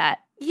how does that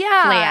play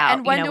out?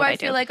 And when do I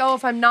feel like, oh,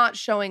 if I'm not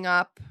showing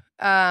up,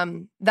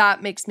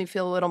 that makes me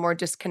feel a little more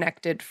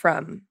disconnected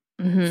from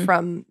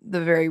the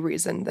very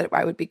reason that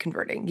I would be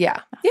converting.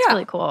 Yeah. That's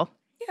really cool.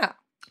 Yeah.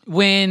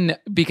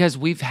 Because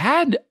we've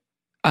had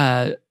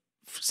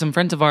some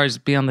friends of ours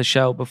be on the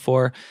show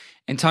before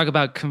and talk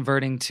about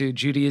converting to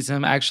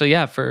Judaism. Actually,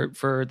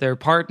 for their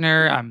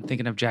partner. I'm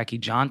thinking of Jackie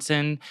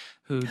Johnson,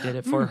 who did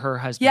it for her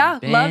husband. Yeah,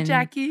 Ben. love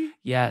Jackie.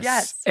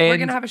 Yes. We're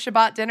going to have a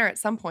Shabbat dinner at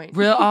some point.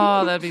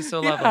 Oh, that'd be so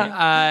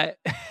lovely.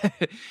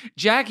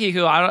 Jackie,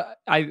 who I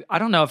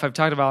don't know if I've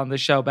talked about on the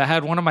show, but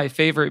had one of my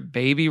favorite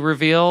baby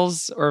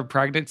reveals or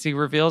pregnancy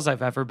reveals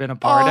I've ever been a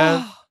part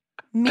of.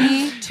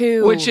 Me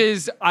too. Which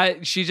is,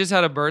 she just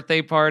had a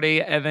birthday party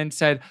and then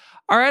said,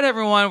 all right,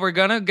 everyone, we're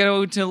going to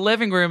go to the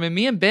living room and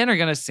me and Ben are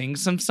going to sing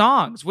some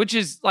songs, which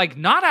is like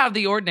not out of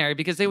the ordinary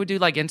because they would do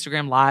like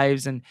Instagram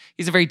lives and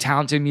he's a very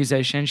talented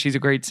musician. She's a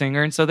great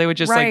singer. And so they would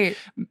just make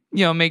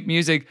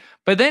music.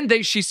 But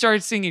then she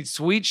started singing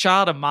Sweet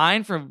Child of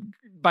Mine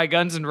by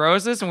Guns N'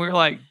 Roses. And we were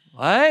like,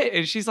 what?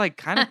 And she's like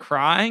kind of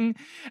crying.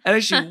 And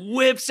then she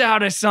whips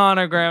out a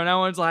sonogram and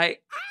everyone's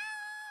like,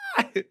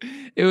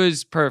 it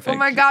was perfect. Oh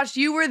my gosh,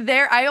 you were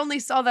there. I only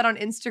saw that on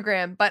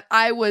Instagram, but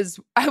I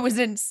was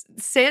in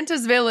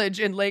Santa's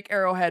Village in Lake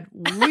Arrowhead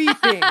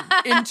weeping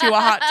into a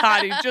hot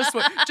toddy, just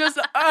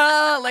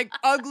like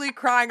ugly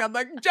crying. I'm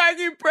like,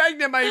 Jackie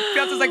pregnant. My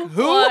fiance was like,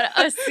 who? What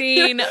a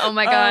scene. Oh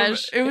my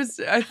gosh.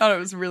 I thought it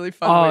was really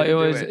fun. It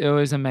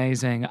was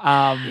amazing.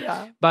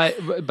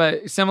 But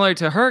similar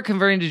to her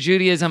converting to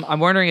Judaism, I'm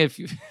wondering if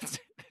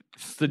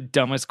it's the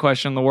dumbest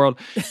question in the world.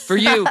 For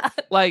you,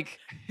 like,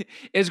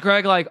 is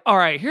Greg like, all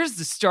right, here's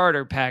the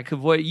starter pack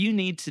of what you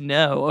need to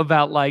know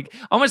about, like,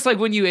 almost like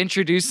when you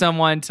introduce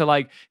someone to,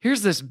 like,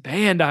 here's this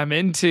band I'm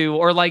into,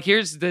 or like,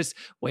 here's this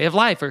way of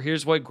life, or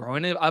here's what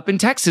growing up in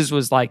Texas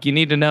was like. You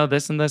need to know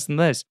this and this and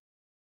this.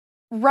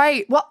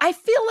 Right. Well, I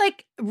feel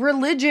like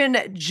religion,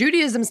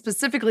 Judaism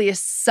specifically, is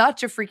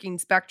such a freaking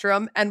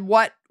spectrum. And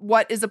what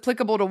is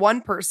applicable to one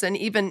person,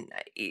 even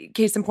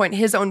case in point,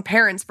 his own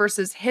parents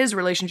versus his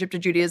relationship to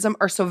Judaism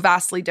are so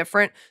vastly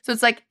different. So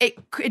it's like,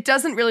 it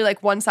doesn't really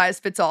like one size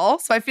fits all.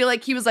 So I feel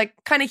like he was like,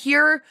 kind of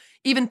here,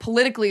 even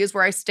politically is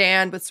where I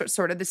stand with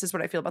sort of, this is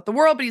what I feel about the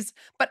world.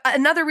 But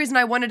another reason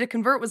I wanted to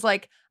convert was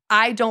like,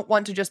 I don't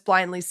want to just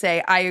blindly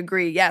say, I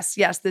agree. Yes,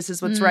 this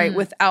is what's right,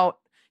 without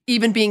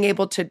even being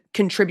able to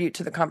contribute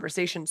to the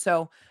conversation.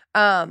 So,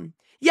 I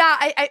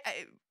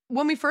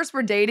when we first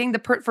were dating,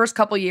 the first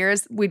couple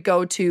years, we'd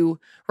go to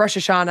Rosh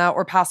Hashanah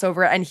or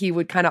Passover, and he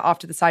would kind of off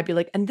to the side be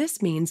like, and this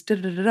means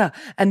da-da-da-da,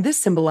 and this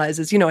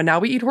symbolizes, and now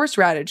we eat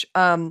horseradish.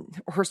 I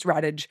would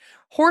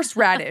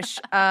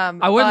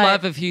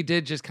love if he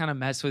did just kind of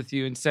mess with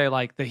you and say,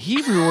 like, the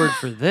Hebrew word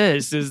for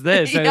this is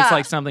this, and it's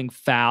like something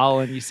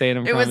foul, and you say it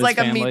in front of his family. It was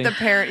like a meet the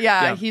parent.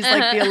 Yeah, he's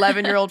like the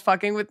 11-year-old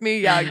fucking with me.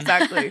 Yeah,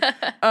 exactly.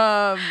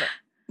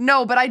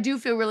 No, but I do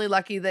feel really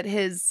lucky that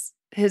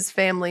his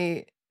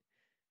family,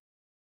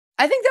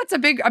 I think that's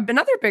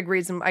another big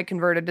reason I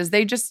converted is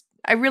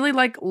I really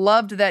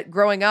loved that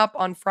growing up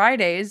on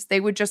Fridays, they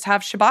would just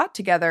have Shabbat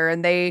together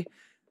and they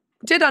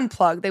did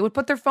unplug. They would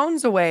put their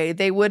phones away.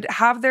 They would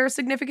have their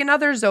significant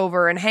others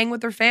over and hang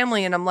with their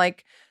family. And I'm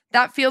like,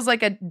 that feels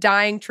like a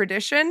dying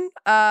tradition.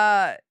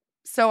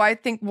 So I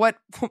think what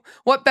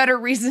better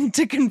reason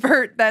to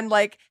convert than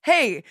like,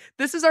 hey,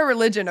 this is our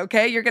religion,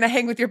 okay? You're going to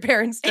hang with your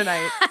parents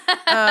tonight.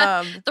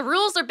 The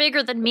rules are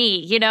bigger than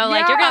me, like you're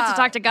going to have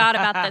to talk to God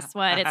about this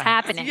one. It's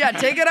happening. Yeah,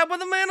 take it up with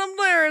the man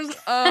upstairs.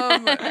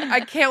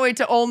 I can't wait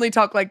to only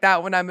talk like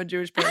that when I'm a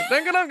Jewish parent.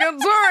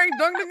 Sorry,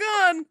 talk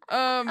to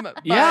God.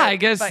 I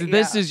guess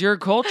this is your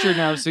culture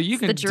now, so you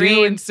can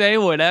do and say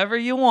whatever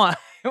you want.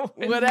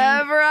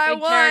 Whatever I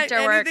want,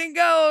 anything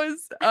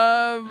goes.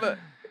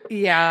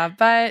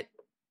 But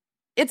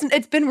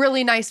it's been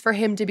really nice for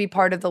him to be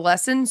part of the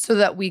lesson so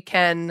that we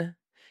can,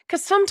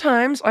 Because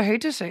sometimes, I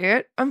hate to say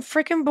it, I'm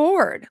freaking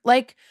bored.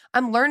 Like,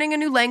 I'm learning a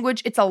new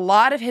language. It's a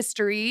lot of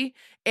history.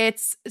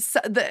 It's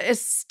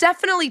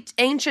definitely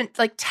ancient,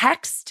 like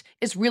text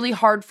is really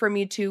hard for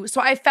me to.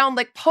 So I found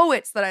like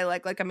poets that I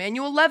like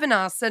Emmanuel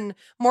Levinas and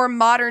more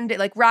modern day,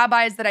 like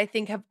rabbis that I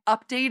think have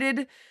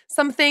updated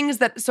some things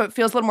so it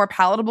feels a little more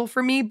palatable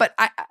for me. But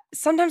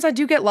sometimes I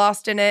do get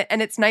lost in it,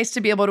 and it's nice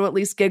to be able to at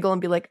least giggle and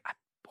be like, I'm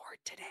bored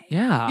today.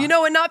 Yeah. You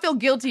know, and not feel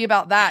guilty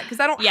about that because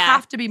I don't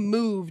have to be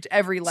moved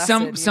every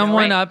lesson.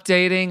 Someone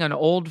updating an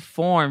old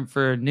form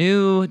for a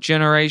new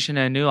generation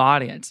and a new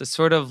audience, a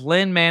sort of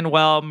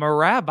Lin-Manuel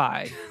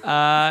Mirabbi.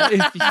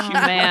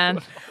 Man.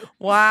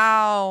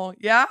 Wow.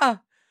 Yeah.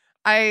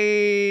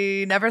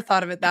 I never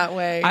thought of it that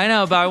way. I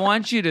know, but I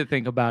want you to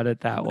think about it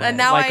that way. And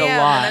now like I am.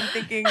 a lot.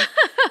 And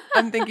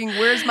I'm thinking,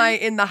 where's my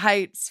in the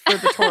heights for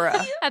the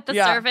Torah? At the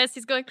surface,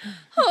 he's going,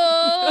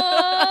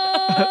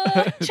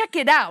 oh. Check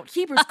it out.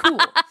 Hebrew's cool.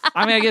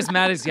 I mean, I guess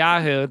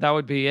Matisyahu, that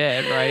would be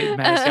it, right?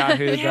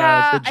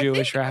 Matisyahu, the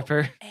Jewish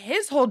rapper.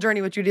 His whole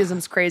journey with Judaism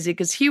is crazy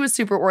because he was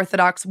super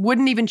Orthodox,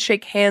 wouldn't even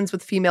shake hands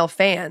with female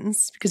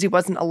fans because he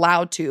wasn't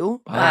allowed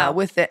to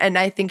with it. And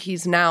I think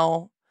he's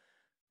now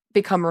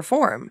become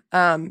Reform,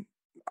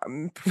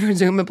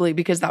 presumably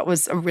because that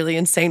was a really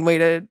insane way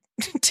to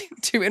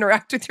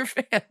interact with your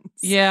fans.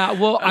 Yeah,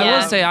 well, I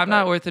will say I'm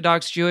not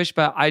Orthodox Jewish,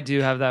 but I do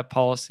have that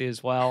policy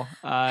as well.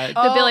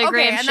 The Billy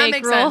Graham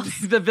shake rule.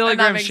 The Billy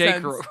Graham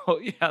shake rule.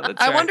 Yeah,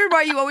 that's I right. wondered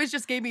why you always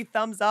just gave me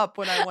thumbs up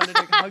when I wanted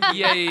to hug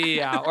you.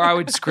 Yeah. Or I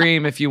would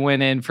scream if you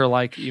went in for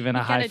like even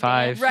a high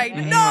five. Dance, right.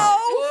 right? No!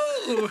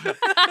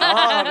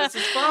 Oh, this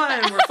is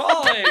fun. We're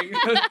falling.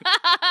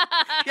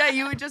 Yeah,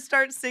 you would just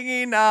start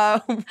singing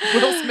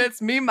Will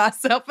Smith's Me,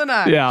 Myself, and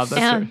I. Yeah,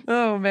 that's right.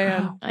 Oh,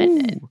 man. I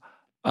did.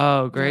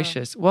 Oh,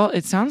 gracious. Well,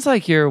 it sounds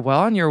like you're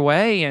well on your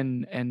way.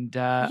 And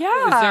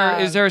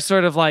is there a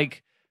sort of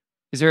like,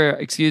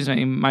 excuse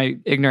me, my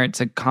ignorance,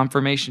 a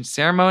confirmation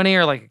ceremony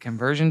or like a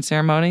conversion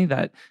ceremony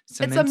that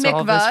cements It's a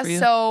all of this for mikvah, you?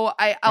 so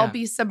I'll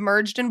be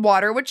submerged in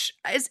water, which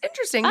is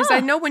interesting because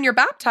I know when you're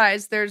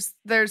baptized, there's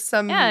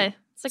some... Yeah,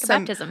 it's like a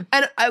baptism.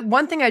 And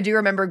one thing I do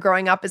remember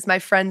growing up is my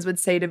friends would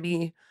say to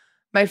me,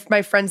 my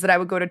friends that I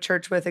would go to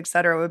church with, et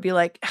cetera, would be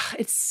like,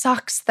 it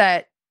sucks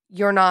that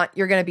you're going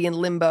to be in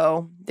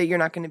limbo, that you're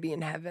not going to be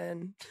in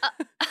heaven.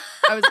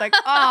 I was like,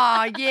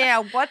 oh, yeah,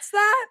 what's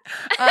that?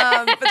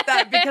 But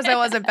that, because I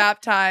wasn't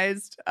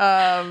baptized,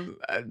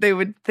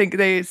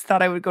 they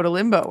thought I would go to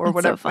limbo or That's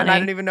whatever. so and I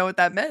funny. didn't even know what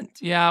that meant.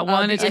 Yeah,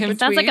 one, it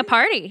Sounds like a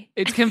party.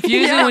 It's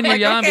confusing Yeah, when you're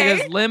like, young okay.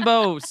 because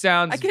limbo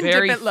sounds I can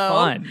very dip it low.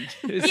 fun.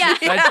 Yeah.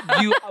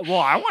 I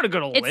want to go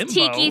to limbo. It's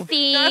tiki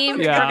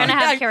themed. Yeah. We're going to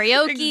have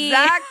karaoke.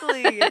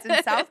 Exactly. It's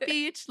in South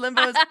Beach.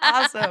 Limbo is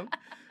awesome.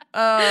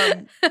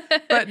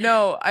 But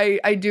no,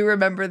 I do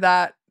remember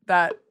that.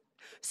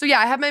 So yeah,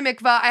 I had my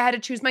mikvah. I had to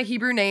choose my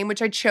Hebrew name,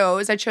 which I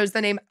chose. I chose the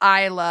name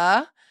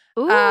Isla.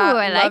 Ooh,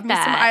 I like love me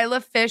some that.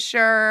 Isla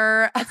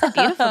Fisher. That's a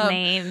beautiful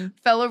name.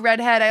 Fellow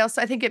redhead. I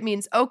think it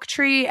means oak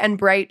tree and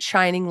bright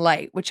shining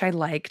light, which I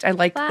liked. I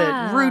liked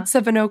Wow. the roots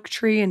of an oak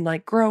tree and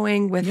like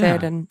growing with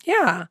it. And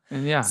yeah.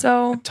 And yeah,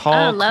 So a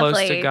tall, Oh, close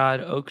lovely. to God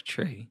oak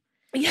tree.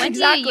 yeah, When do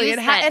you exactly. use It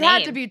that had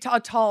to name? be a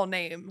tall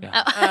name.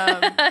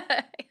 Yeah.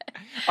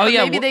 Oh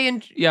yeah, Maybe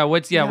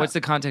what's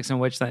the context in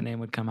which that name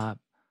would come up?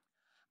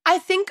 I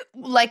think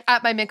like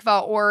at my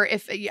mikvah or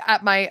if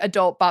at my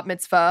adult bat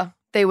mitzvah,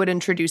 they would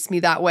introduce me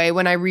that way.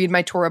 When I read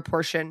my Torah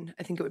portion,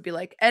 I think it would be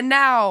like, and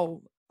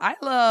now,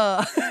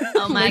 Isla.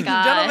 Oh my Ladies and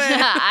gosh.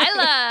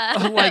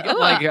 gentlemen.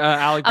 like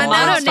Alec I And Baldwin,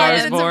 now wanna Star know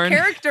is some Born.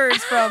 characters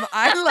from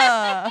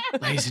Isla.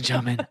 Ladies and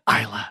gentlemen,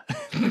 Isla.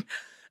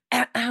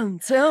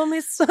 Tell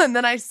me something.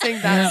 Then I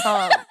sing that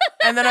song.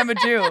 And then I'm a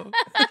Jew.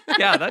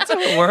 Yeah, that's how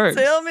it works.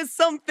 Tell me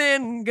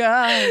something,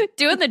 God.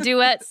 Doing the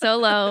duet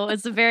solo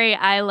is a very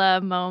Isla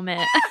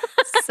moment.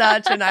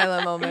 Such an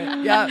Isla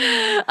moment. Yeah.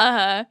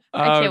 I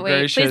Oh, can't wait.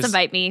 Please gracious.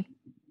 invite me.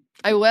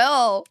 I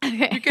will.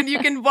 You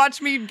can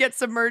watch me get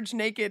submerged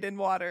naked in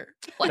water.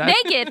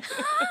 Naked.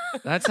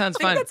 That sounds I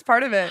think fun. that's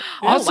part of it.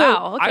 Oh, Also,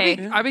 wow,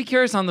 okay. I'd be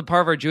curious on the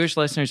part of our Jewish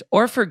listeners,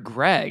 or for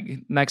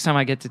Greg, next time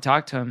I get to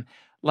talk to him,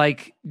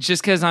 like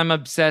just because I'm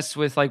obsessed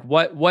with like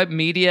what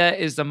media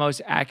is the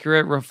most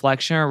accurate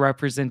reflection or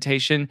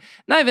representation,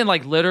 not even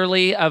like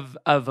literally of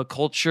a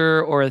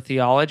culture or a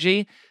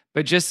theology,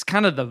 but just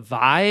kind of the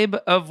vibe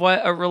of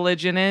what a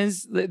religion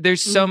is.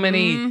 There's so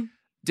many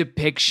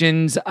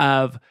depictions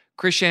of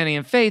Christianity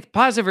and faith,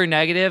 positive or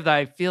negative, that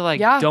I feel like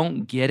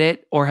don't get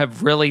it or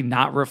have really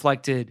not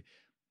reflected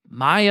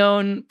my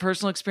own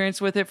personal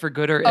experience with it for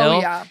good or ill.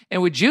 Yeah.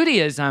 And with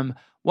Judaism,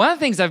 one of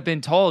the things I've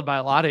been told by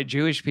a lot of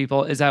Jewish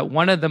people is that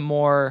one of the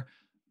more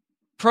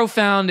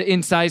profound,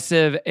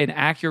 incisive, and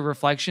accurate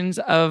reflections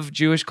of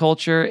Jewish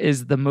culture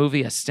is the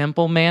movie A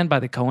Simple Man by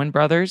the Coen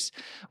brothers,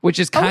 which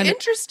is kind of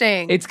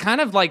interesting. It's kind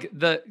of like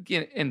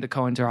and the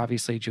Coens are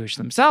obviously Jewish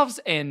themselves,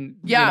 and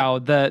Yeah. you know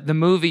the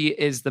movie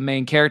is the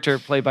main character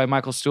played by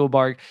Michael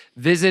Stuhlbarg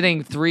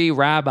visiting 3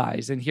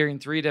 rabbis and hearing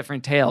 3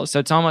 different tales. So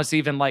it's almost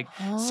even like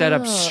set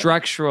up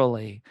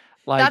structurally.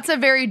 Like, that's a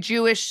very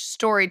Jewish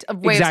way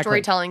of Exactly.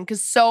 storytelling,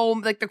 because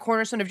the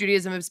cornerstone of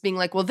Judaism is being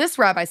like, well, this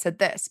rabbi said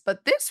this,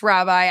 but this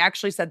rabbi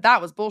actually said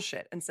that was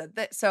bullshit and said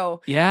that.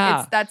 So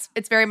yeah.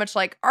 it's very much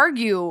like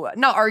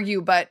not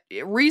argue, but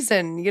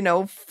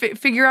reason,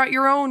 figure out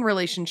your own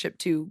relationship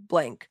to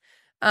blank.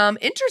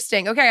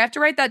 Interesting. Okay, I have to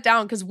write that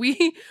down because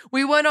we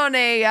went on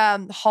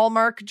a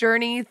Hallmark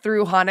journey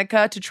through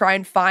Hanukkah to try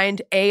and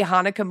find a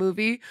Hanukkah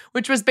movie,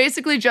 which was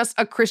basically just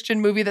a Christian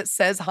movie that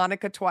says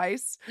Hanukkah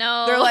twice.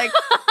 No. They're like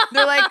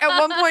at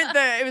one point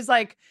it was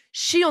like,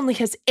 she only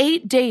has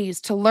 8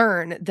 days to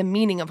learn the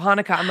meaning of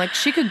Hanukkah. I'm like,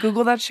 she could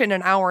Google that shit in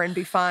an hour and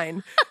be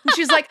fine. And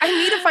she's like, I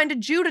need to find a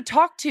Jew to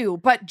talk to,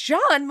 but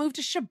John moved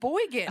to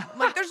Sheboygan. I'm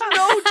like, there's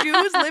no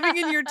Jews living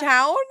in your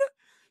town.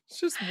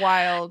 It's just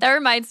wild. That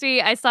reminds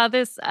me, I saw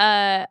this,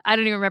 I don't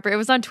even remember. It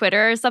was on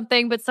Twitter or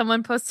something, but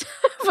someone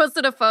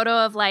posted a photo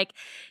of like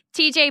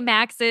TJ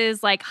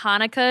Maxx's like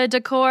Hanukkah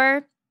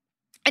decor.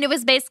 And it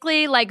was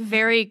basically like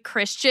very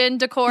Christian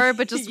decor,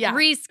 but just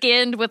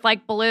reskinned with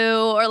like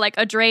blue or like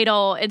a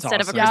dreidel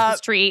instead of a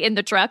Christmas tree in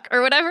the truck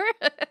or whatever.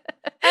 And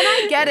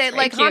I get it.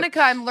 Like cute.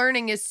 Hanukkah, I'm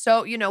learning is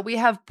so, we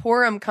have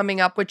Purim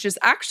coming up, which is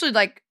actually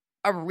like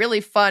a really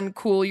fun,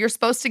 cool. You're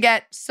supposed to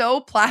get so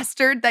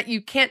plastered that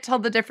you can't tell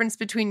the difference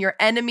between your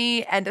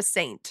enemy and a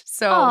saint.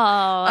 So,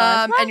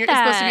 and it's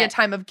supposed to be a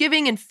time of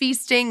giving and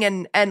feasting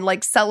and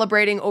like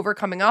celebrating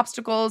overcoming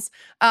obstacles.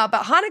 But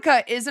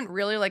Hanukkah isn't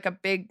really like a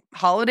big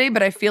holiday,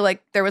 but I feel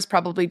like there was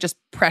probably just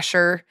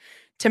pressure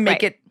to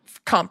make it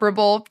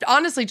comparable.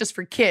 Honestly, just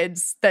for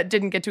kids that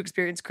didn't get to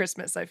experience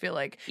Christmas, I feel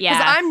like. Yeah.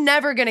 Because I'm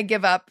never going to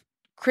give up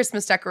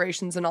Christmas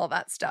decorations and all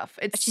that stuff.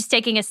 She's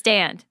taking a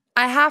stand.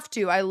 I have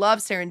to. I love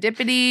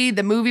Serendipity,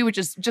 the movie, which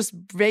is just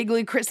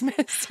vaguely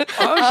Christmas.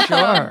 Oh,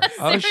 sure.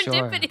 Oh, sure.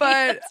 Serendipity.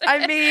 But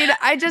I mean,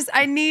 I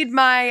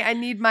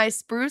need my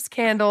spruce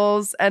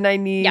candles and I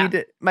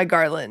need my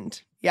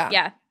garland. Yeah.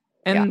 Yeah.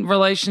 And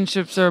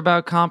relationships are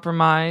about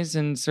compromise,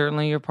 and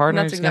certainly your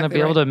partner is going to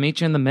be able to meet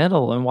you in the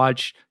middle and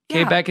watch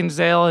Kate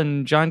Beckinsale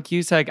and John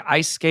Cusack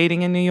ice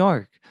skating in New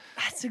York.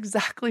 That's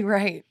exactly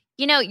right.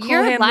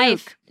 Your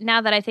life,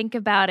 now that I think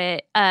about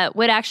it,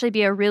 would actually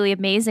be a really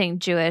amazing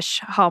Jewish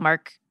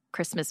Hallmark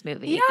Christmas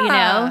movie.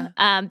 Yeah.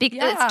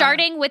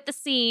 Starting with the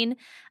scene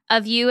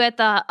of you at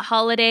the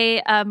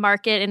holiday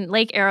market in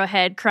Lake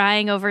Arrowhead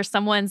crying over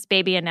someone's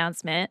baby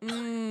announcement,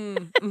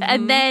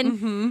 and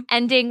then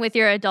ending with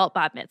your adult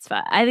bat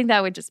mitzvah. I think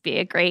that would just be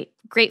a great,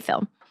 great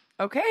film.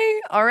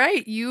 Okay. All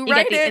right. You get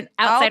write the it.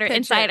 outsider, I'll pitch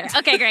insider. it.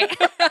 Okay, great.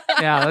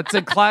 Yeah, that's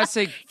a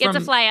classic. Get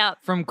to fly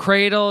out. From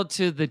cradle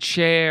to the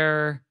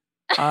chair.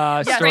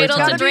 Cradle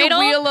to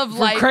storytelling. wheel of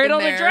life. Cradle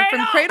in to there. dreidel.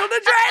 From cradle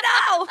to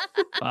dreidel.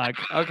 Fuck.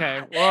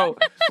 Okay. Whoa.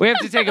 We have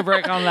to take a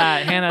break on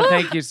that. Hannah,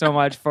 thank you so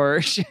much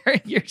for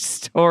sharing your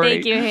story.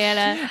 Thank you,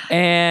 Hannah.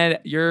 And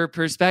your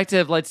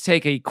perspective. Let's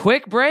take a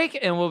quick break,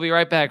 and we'll be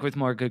right back with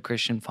more good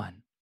Christian fun.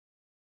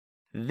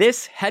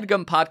 This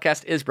HeadGum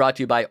podcast is brought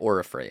to you by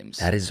Aura Frames.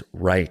 That is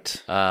right.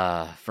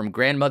 From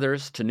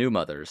grandmothers to new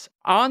mothers,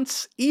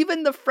 aunts,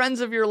 even the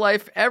friends of your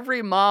life,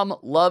 every mom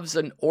loves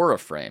an Aura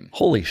frame.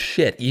 Holy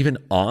shit, even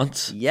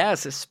aunts?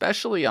 Yes,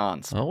 especially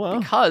aunts. Oh, wow.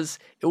 Because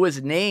it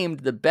was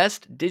named the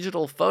best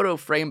digital photo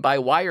frame by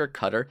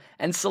Wirecutter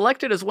and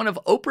selected as one of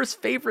Oprah's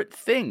favorite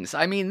things.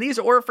 I mean, these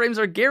Aura frames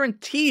are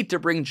guaranteed to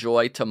bring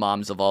joy to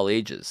moms of all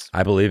ages.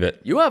 I believe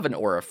it. You have an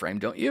Aura frame,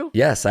 don't you?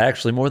 Yes, I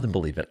actually more than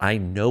believe it. I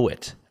know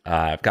it.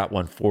 I've got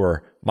one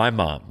for my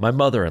mom, my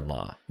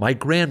mother-in-law, my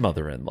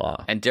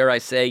grandmother-in-law. And dare I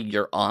say,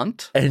 your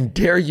aunt? And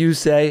dare you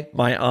say,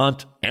 my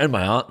aunt and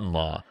my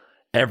aunt-in-law.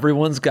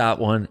 Everyone's got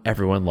one.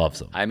 Everyone loves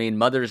them. I mean,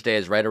 Mother's Day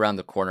is right around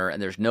the corner,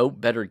 and there's no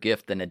better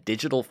gift than a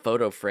digital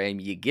photo frame.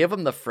 You give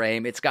them the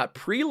frame. It's got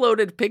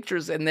preloaded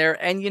pictures in there,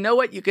 and you know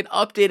what? You can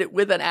update it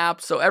with an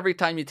app, so every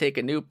time you take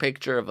a new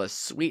picture of a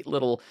sweet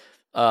little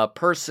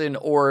person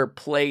or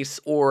place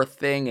or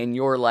thing in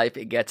your life,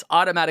 it gets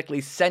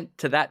automatically sent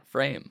to that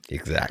frame.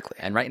 Exactly.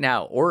 And right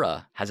now,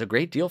 Aura has a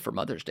great deal for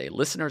Mother's Day.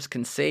 Listeners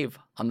can save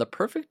on the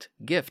perfect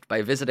gift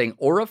by visiting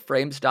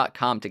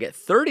auraframes.com to get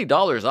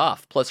 $30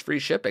 off plus free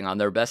shipping on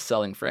their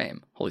best-selling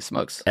frame. Holy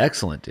smokes.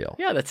 Excellent deal.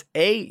 Yeah, that's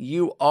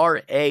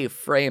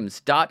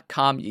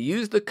auraframes.com. You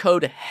use the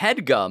code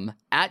HEADGUM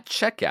at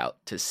checkout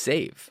to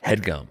save.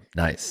 HeadGum.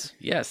 Nice.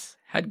 Yes.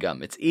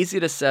 HeadGum. It's easy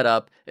to set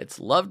up. It's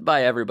loved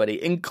by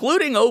everybody,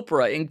 including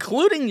Oprah,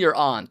 including your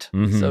aunt.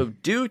 Mm-hmm. So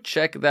do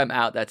check them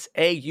out. That's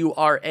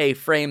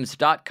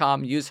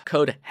auraframes.com. Use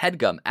code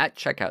HEADGUM at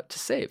checkout to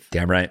save.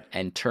 Damn right.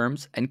 And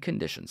terms and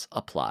conditions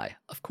apply,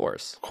 of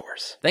course. Of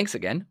course. Thanks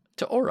again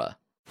to Aura.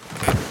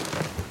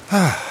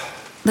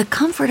 The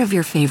comfort of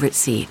your favorite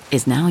seat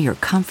is now your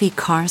comfy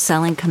car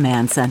selling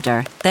command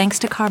center, thanks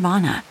to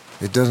Carvana.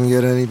 It doesn't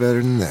get any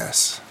better than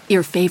this.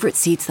 Your favorite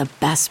seat's the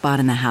best spot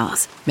in the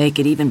house. Make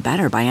it even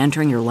better by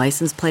entering your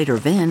license plate or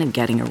VIN and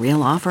getting a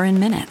real offer in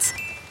minutes.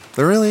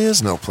 There really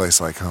is no place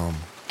like home.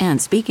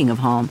 And speaking of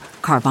home,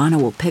 Carvana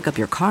will pick up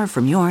your car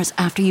from yours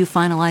after you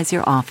finalize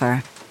your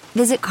offer.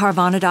 Visit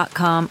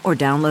Carvana.com or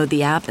download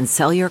the app and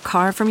sell your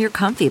car from your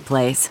comfy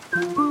place.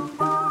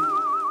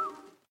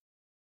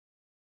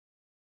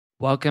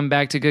 Welcome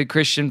back to Good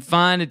Christian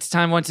Fun. It's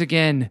time once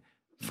again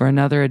for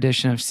another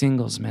edition of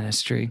Singles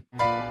Ministry.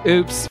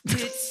 Oops.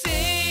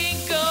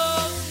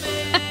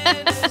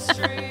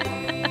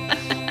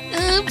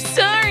 Oops,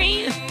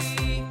 sorry.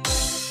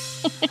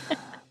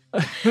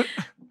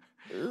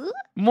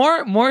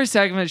 More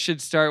segments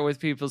should start with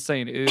people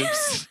saying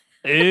oops.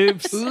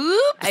 Oops.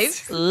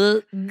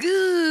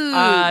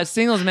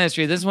 Singles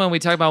Ministry. This is when we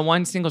talk about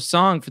one single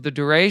song for the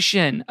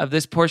duration of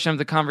this portion of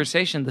the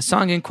conversation. The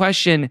song in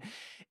question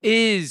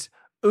is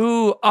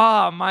Ooh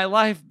Ah My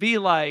Life Be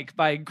Like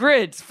by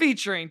Grits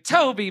featuring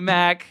Toby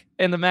Mac.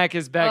 And the Mac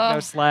is back, no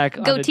slack.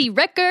 Goatee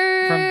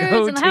Records. From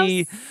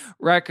Goatee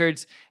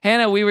Records.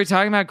 Hannah, we were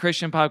talking about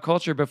Christian pop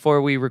culture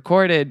before we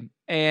recorded,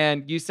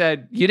 and you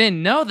said you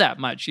didn't know that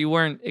much. You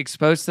weren't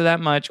exposed to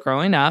that much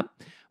growing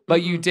up,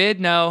 but you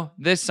did know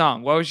this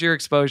song. What was your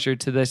exposure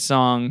to this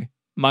song,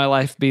 My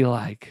Life Be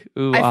Like?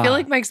 Ooh, I feel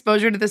like my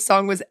exposure to this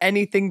song was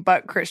anything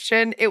but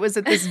Christian. It was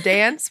at this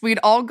dance. We'd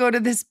all go to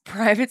this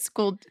private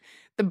school.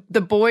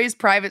 The boys'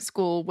 private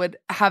school would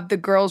have the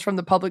girls from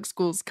the public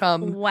schools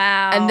come.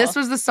 Wow. And this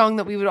was the song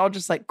that we would all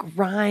just like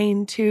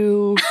grind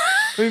to.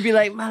 We'd be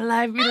like, my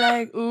life be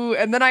like, ooh.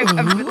 And then I put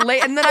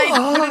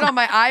it on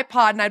my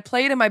iPod and I'd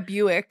play it in my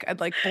Buick. I'd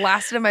like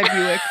blast it in my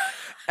Buick.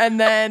 And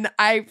then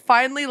I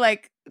finally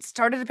like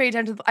started to pay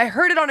attention. I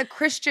heard it on a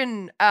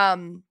Christian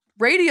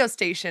radio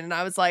station and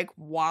I was like,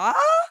 what?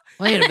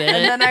 Wait a minute.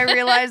 And then I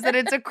realized that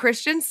it's a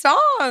Christian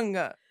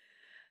song.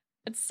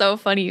 It's so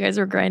funny you guys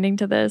were grinding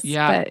to this.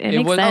 Yeah, but it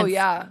makes sense. Oh,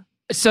 yeah.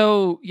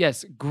 So,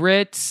 yes,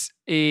 Grits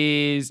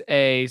is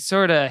a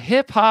sort of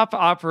hip-hop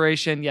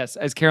operation, yes,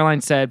 as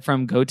Caroline said,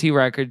 from Goatee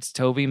Records,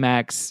 Toby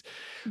Mac's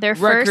Their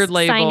record first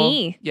label.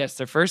 signee. Yes,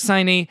 their first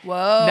signee.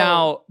 Whoa.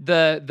 Now,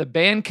 the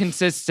band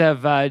consists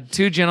of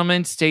two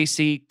gentlemen,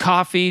 Stacy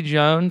Coffee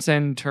Jones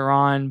and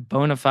Teron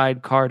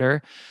Bonafide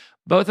Carter,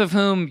 both of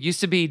whom used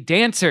to be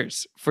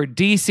dancers for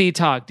DC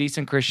Talk,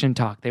 Decent Christian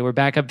Talk. They were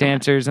backup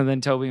dancers, and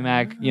then Toby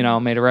Mac,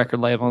 made a record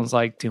label and was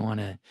like, do you want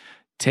to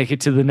take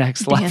it to the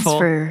next Dance level?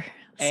 for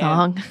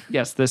song. And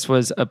yes, this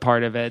was a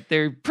part of it.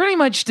 They're pretty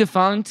much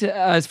defunct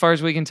as far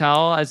as we can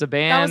tell as a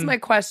band. That was my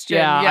question.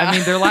 Yeah, Yeah. I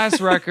mean, their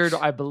last record,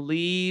 I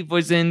believe,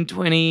 was in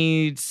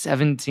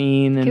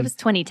 2017. And It was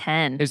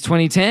 2010. It was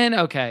 2010?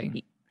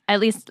 Okay. At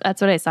least that's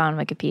what I saw on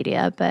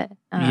Wikipedia. But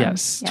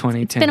Yes,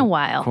 2010. It's been a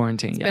while.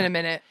 Quarantine. It's yeah. been a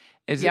minute.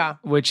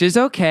 Which is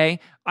okay.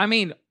 I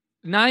mean,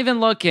 not even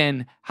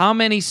looking, how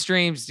many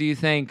streams do you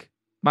think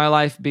My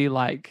Life Be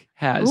Like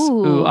has?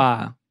 Ooh.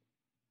 Ah.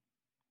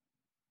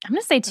 I'm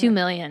going to say 2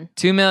 million.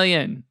 2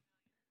 million.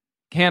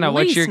 Hannah,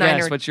 what's your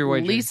guess? What's your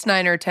wager? At least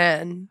 9 or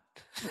 10.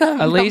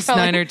 At least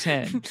 9 or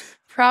 10.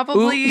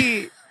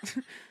 Probably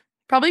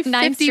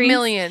 9 50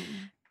 million.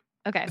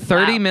 Okay.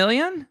 30 wow.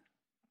 million?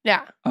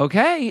 Yeah.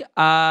 Okay.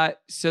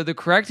 So the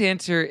correct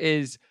answer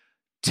is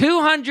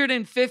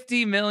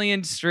 250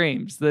 million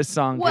streams this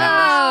song has.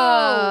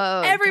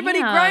 Whoa. Everybody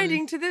damn.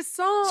 grinding to this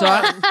song. So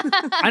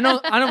I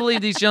don't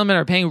believe these gentlemen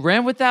are paying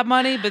rent with that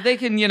money, but they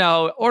can,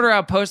 order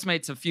out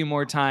Postmates a few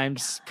more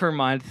times per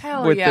month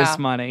Hell with yeah. this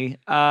money.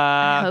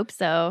 I hope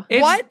so.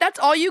 What? That's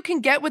all you can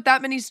get with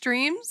that many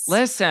streams?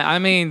 Listen, I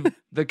mean,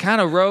 the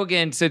kind of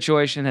Rogan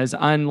situation has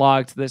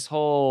unlocked this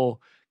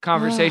whole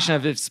conversation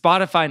of if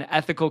Spotify an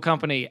ethical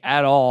company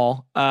at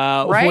all.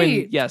 Right.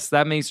 When, yes,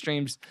 that many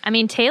streams. I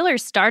mean, Taylor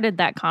started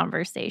that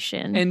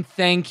conversation. And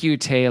thank you,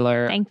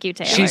 Taylor. Thank you,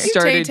 Taylor. She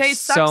started Tay-Tay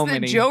so sucks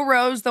many. that Joe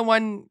Rose, the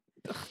one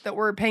that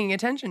we're paying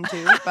attention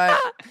to. But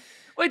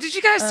Wait, did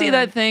you guys see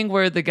that thing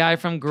where the guy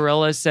from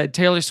Gorillaz said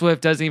Taylor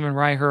Swift doesn't even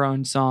write her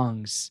own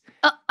songs?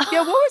 yeah,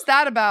 what was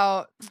that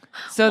about?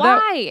 So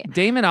Why? that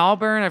Damon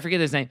Albarn, I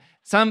forget his name.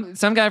 Some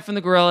guy from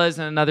the Gorillaz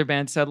and another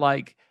band said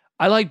like,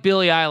 I like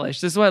Billie Eilish.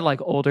 This is what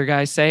like older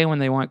guys say when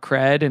they want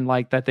cred and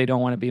like that they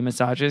don't want to be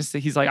misogynist.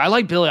 He's like, I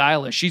like Billie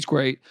Eilish. She's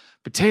great.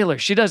 But Taylor,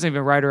 she doesn't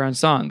even write her own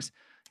songs.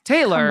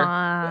 Taylor, Come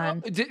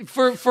on.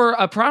 For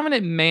a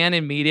prominent man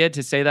in media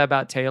to say that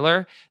about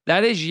Taylor,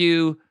 that is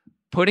you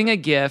putting a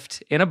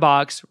gift in a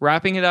box,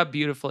 wrapping it up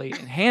beautifully,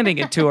 and handing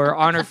it to her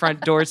on her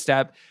front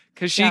doorstep.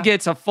 Because she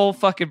gets a full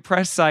fucking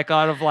press cycle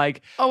out of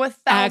like, 1,000%.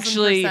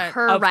 actually,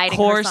 Her of writing her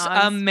course,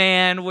 songs. a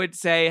man would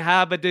say,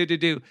 ha ba do do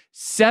do.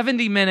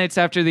 70 minutes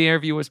after the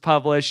interview was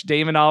published,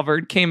 Damon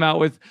Albarn came out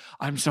with,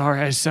 I'm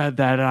sorry I said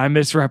that and I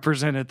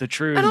misrepresented the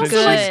truth. And also,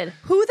 she's- like,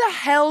 who the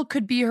hell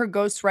could be her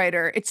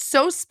ghostwriter? It's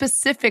so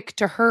specific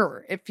to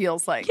her, it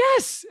feels like.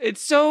 yes,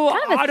 it's so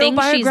Kind of a thing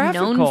she's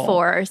autobiographical. known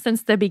for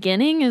since the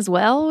beginning as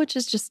well, which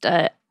is just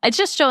it's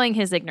just showing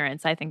his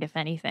ignorance, I think, if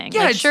anything.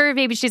 Yeah, like, it's- sure,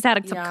 maybe she's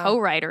had some Yeah.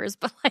 co-writers,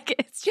 but like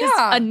it's just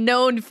Yeah. a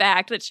known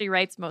fact that she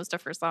writes most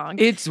of her songs.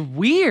 It's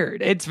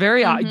weird. It's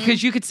very odd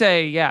because you could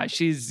say, yeah,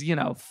 she's,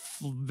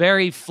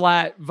 very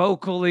flat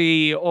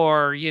vocally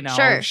or,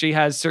 Sure. she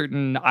has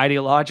certain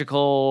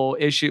ideological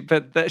issue,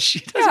 but that she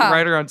doesn't Yeah.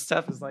 write her own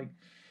stuff is like,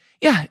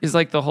 Yeah, is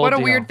like the whole What a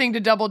deal. weird thing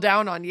to double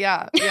down on.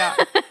 Yeah.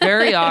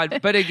 Very odd.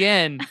 But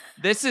again,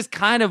 this is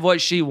kind of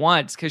what she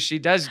wants because she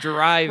does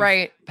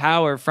derive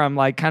power from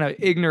like kind of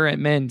ignorant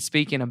men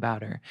speaking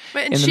about her.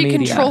 And she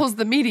controls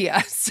the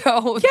media.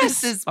 So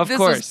this is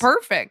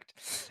perfect.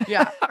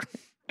 Yeah.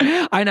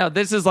 I know.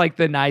 This is like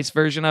the nice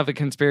version of a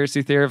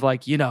conspiracy theory of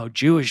like,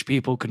 Jewish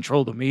people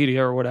control the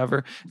media or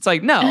whatever. It's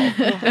like, no.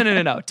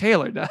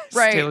 Taylor does.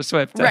 Right. Taylor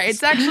Swift does. Right.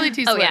 It's actually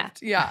T.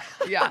 Swift. Yeah.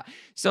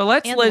 So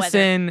let's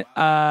listen.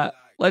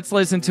 Let's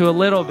listen to a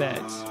little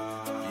bit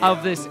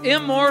of this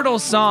immortal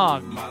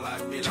song,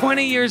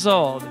 20 years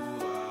old.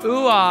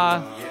 Ooh,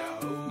 ah,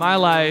 my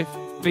life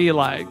be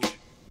like.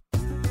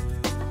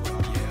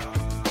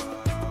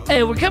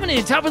 Hey, we're coming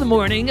in top of the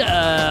morning.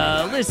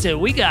 Listen,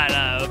 we got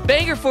a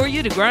banger for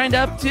you to grind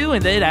up to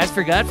and then ask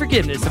for God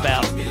forgiveness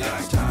about.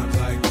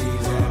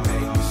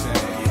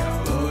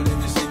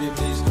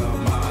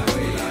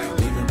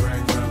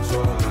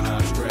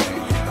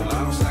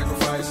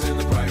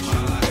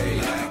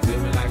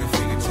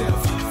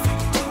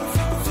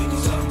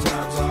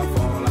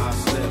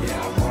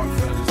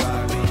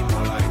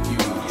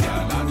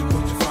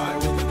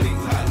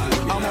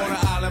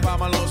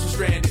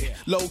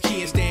 Low key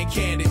and stand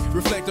candid.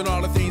 Reflect on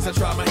all the things I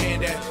try my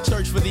hand at.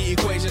 Search for the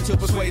equation to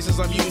persuasions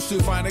I'm used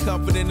to. Finding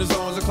comfort in the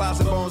zones of clouds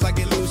and bones I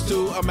get loose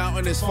to. A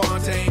mountain is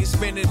Fontaine.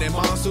 Spinning in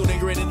monsoon and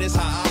grinning is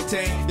high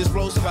octane.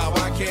 Explosive how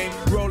I came.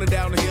 Rolling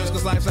down the hills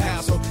cause life's a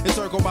hassle.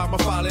 Encircled by my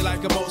folly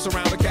like a moat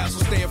surround the castle.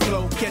 Stay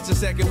afloat. Catch a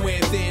second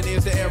wind. Thin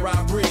is the air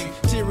I breathe.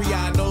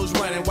 Teary-eyed nose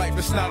running. Wipe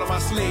the snot on my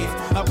sleeve.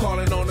 I'm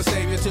calling on the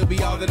Savior to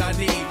be all that I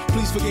need.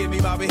 Please forgive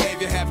me my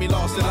behavior. Had me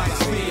lost in light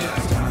speed.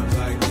 Times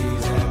like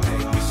these that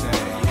make me say,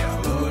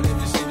 Lord, if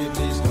you see me,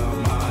 please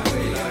come my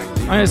way.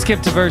 I'm going to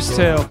skip to verse 2.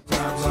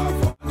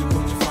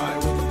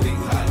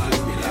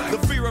 The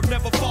fear of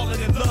never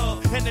falling in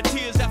love, and the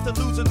tears after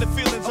losing the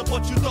feelings of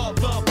what you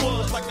thought love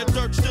was, like the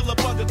dirt still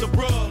up under the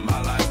rug.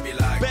 My life be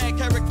like bad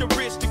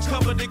characteristics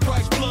covered in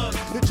Christ's blood.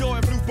 The joy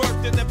of new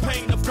birth and the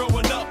pain of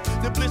growing up.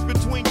 The bliss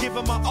between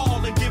giving my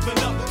all and giving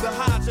up. The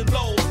highs and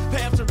lows,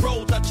 paths and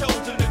roads I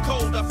chose in the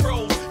cold I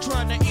froze.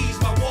 Trying to ease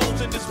my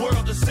woes in this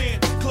world of sin.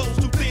 Close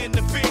too thin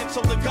to fin,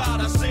 so the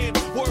God I send.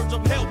 Words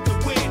of help to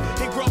win.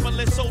 And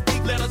grumbling so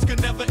deep letters can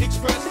never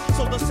express.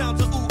 So the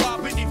sounds of ooh ah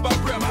beneath my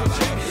breath will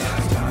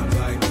chest. Times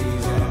like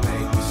these that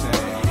make me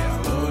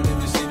say, Lord,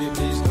 if you see me,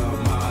 please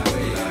come my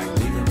way. Like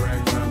leaving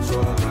breadcrumbs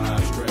all when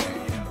I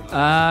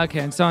stray. Okay,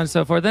 and so on and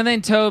so forth. And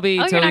then Toby.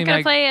 Oh, Toby you're not going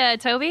to play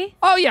Toby?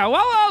 Oh, yeah.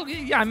 Well,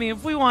 yeah, I mean,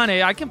 if we want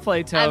to, I can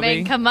play Toby. I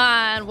mean, come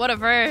on. What a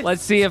verse.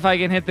 Let's see if I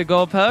can hit the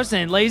goalpost.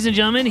 And ladies and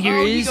gentlemen, here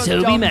is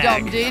Toby Mac.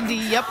 Dum, diddy,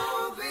 yep.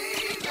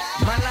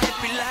 My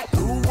life be like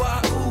ooh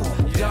ah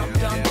ooh, dum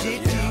dum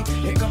diddy.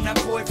 Here come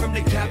that boy from the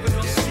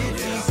capital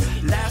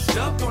city. Last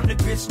up on the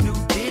grits, new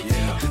ditty.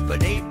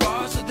 But 8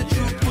 bars of the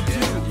truth will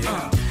do.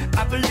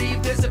 I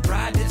believe there's a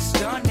bride that's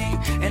stunning,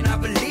 and I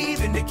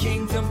believe in the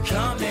kingdom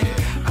coming.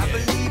 I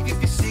believe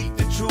if you seek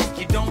the truth,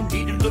 you don't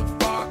need to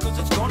look far, cause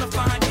it's gonna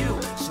find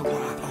you. So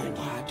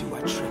why do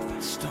I trip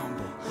and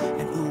stumble?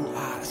 And ooh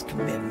ah's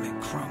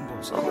commitment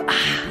crumbles. I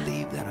can't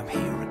believe that I'm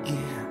here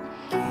again.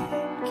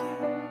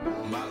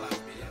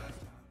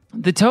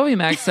 The Toby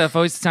Mac stuff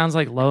always sounds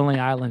like Lonely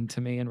Island to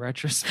me in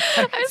retrospect.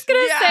 I was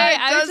going to say,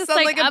 I was just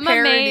like I'm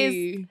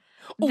amazed.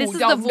 This is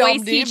the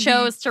voice he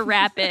chose to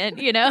rap in,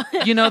 You know,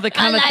 the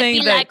kind of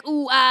thing that like,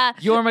 ooh, ah.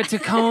 Yorma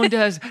Tacone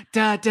does,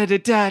 da da da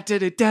da da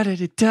da da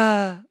da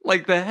da,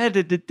 like the head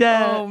da da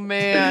da. Oh,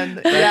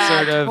 man.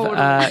 That sort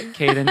of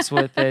cadence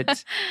with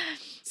it.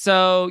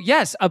 So,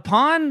 yes,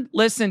 upon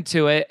listen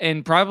to it,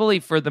 and probably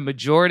for the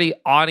majority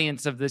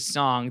audience of this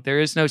song, there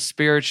is no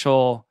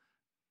spiritual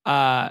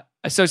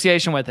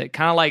association with it,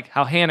 kind of like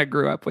how Hannah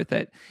grew up with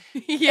it.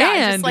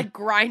 Yeah, just like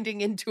grinding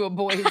into a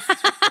boy's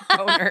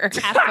boner.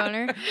 Half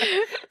boner.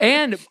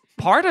 And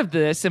part of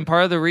this, and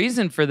part of the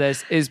reason for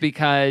this is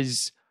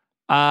because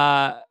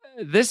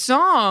this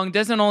song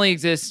doesn't only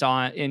exist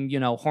in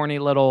horny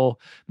little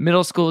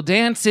middle school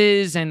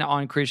dances and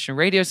on Christian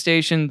radio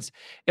stations.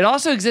 It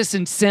also exists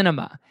in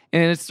cinema.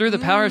 And it's through the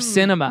power of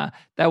cinema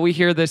that we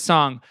hear this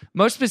song.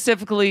 Most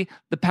specifically,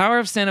 the power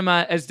of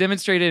cinema as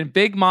demonstrated in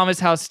Big Mama's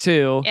House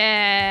 2.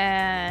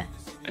 Yeah.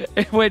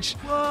 In which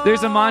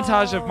there's a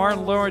montage of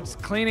Martin Lawrence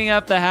cleaning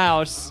up the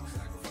house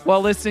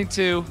while listening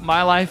to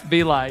My Life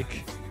Be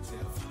Like.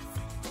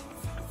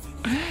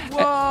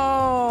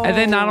 Whoa. And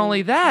then not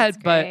only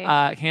that, but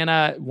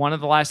Hannah, one of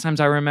the last times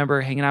I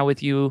remember hanging out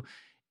with you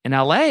in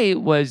LA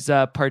was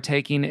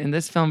partaking in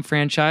this film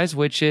franchise,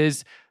 which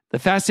is the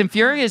Fast and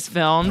Furious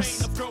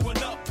films.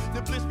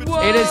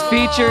 Whoa. It is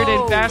featured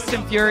in Fast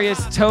and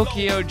Furious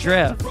Tokyo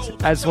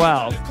Drift as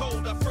well.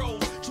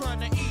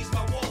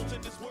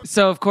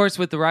 So, of course,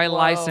 with the right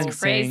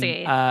licensing,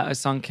 a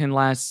song can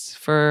last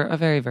for a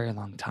very, very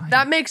long time.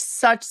 That makes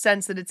such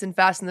sense that it's in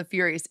Fast and the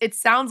Furious. It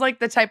sounds like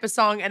the type of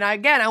song. And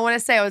again, I want to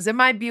say I was in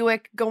my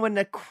Buick going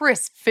to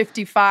crisp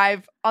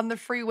 55 on the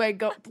freeway,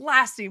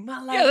 blasting my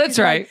life. Yeah, that's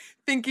right.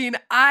 Thinking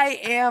I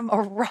am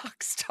a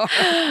rock star.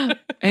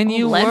 And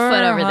you Leadfoot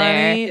were over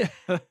honey.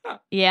 there.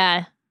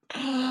 Yeah.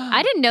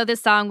 I didn't know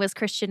this song was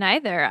Christian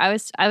either. I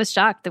was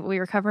shocked that we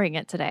were covering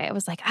it today. I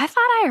was like, I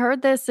thought I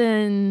heard this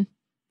in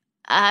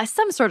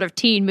some sort of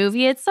teen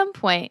movie at some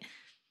point.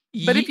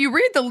 But if you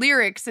read the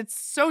lyrics, it's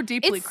so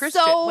deeply It's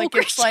Christian. so like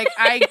Christian. It's like,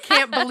 I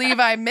can't believe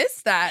I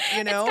missed that,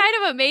 you know? It's kind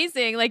of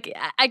amazing. Like,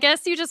 I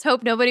guess you just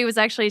hope nobody was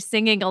actually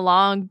singing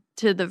along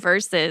to the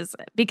verses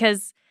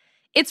because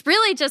it's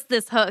really just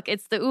this hook.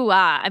 It's the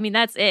ooh-ah. I mean,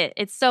 that's it.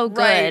 It's so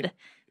good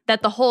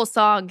that the whole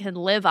song can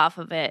live off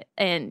of it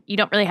and you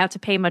don't really have to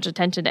pay much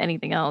attention to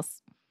anything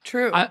else.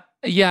 True.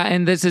 Yeah,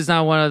 and this is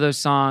not one of those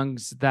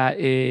songs that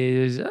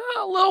is a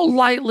little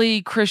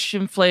lightly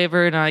Christian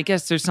flavored. And I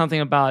guess there's something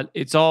about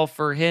it's all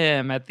for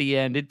him at the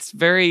end. It's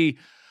very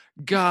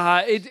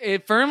God.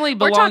 It firmly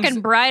belongs. We're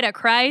talking Bride of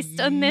Christ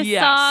in this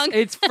song.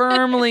 It's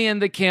firmly in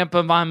the camp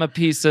of I'm a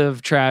piece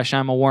of trash.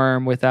 I'm a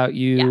worm without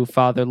you,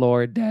 Father,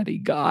 Lord, Daddy,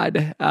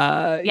 God.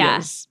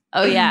 Yes.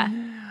 Oh, yeah.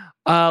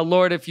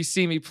 Lord, if you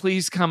see me,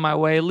 please come my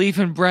way.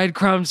 Leaving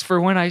breadcrumbs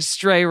for when I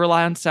stray.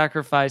 Rely on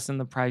sacrifice and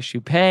the price you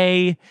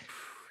pay.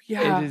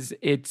 Yeah.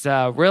 It's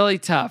really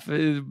tough.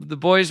 The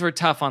boys were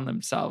tough on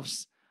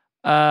themselves.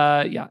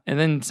 And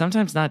then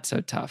sometimes not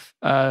so tough.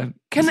 Can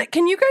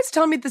you guys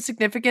tell me the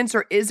significance,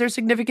 or is there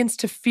significance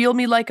to Feel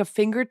Me Like a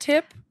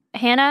Fingertip?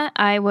 Hannah,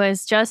 I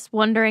was just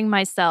wondering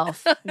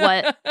myself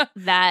what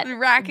that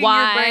racking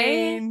your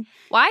brain.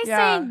 Why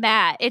saying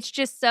that? It's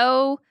just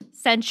so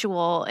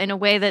sensual in a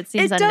way that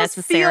seems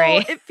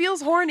unnecessary. It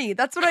feels horny.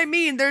 That's what I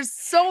mean. There's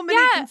so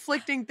many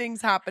conflicting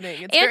things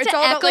happening. It's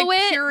all about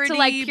like purity. to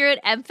like pure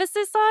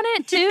emphasis on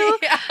it too.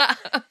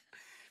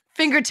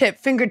 Fingertip.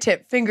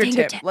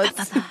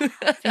 Let's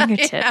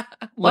fingertip.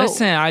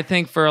 Listen, I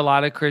think for a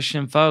lot of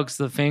Christian folks,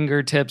 the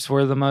fingertips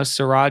were the most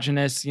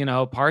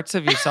erogenous, parts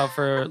of yourself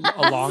for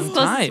a long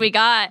time. We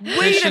got.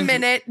 Wait a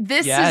minute.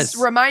 This is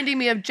reminding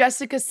me of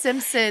Jessica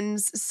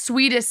Simpson's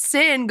Sweetest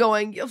Sin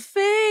going, your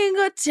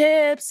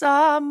fingertips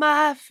are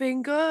my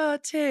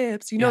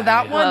fingertips. You know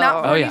that one?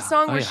 That horny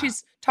song where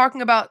she's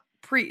talking about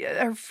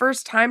her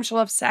first time she'll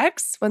have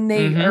sex when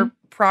they are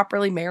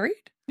properly married?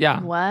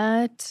 Yeah.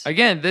 What?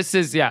 Again, this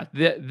is,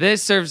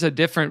 this serves a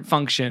different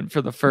function for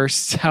the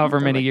first however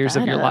many years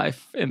of your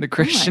life in the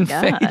Christian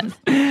faith.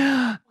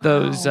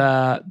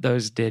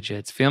 Those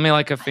digits. Feel me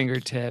like a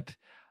fingertip.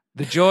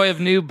 The joy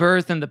of new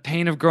birth and the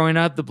pain of growing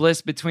up, the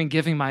bliss between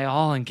giving my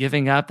all and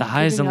giving up, the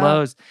highs and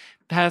lows,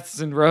 paths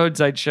and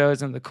roads I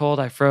chose, and the cold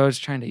I froze,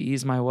 trying to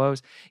ease my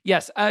woes.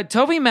 Yes,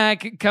 Toby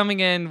Mac coming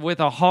in with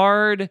a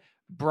hard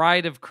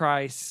Bride of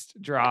Christ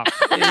drop.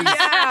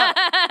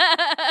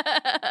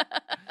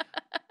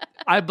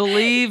 I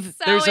believe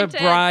there's a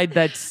bride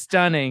that's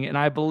stunning, and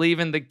I believe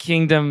in the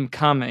kingdom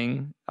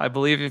coming. I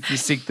believe if you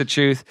seek the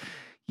truth,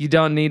 you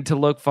don't need to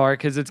look far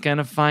because it's going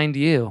to find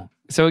you.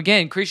 So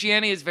again,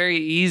 Christianity is very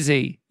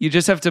easy. You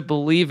just have to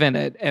believe in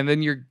it, and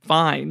then you're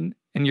fine,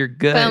 and you're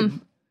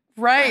good.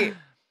 Right.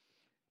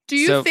 Do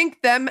you think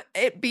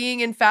it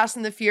being in Fast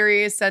and the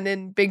Furious and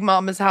in Big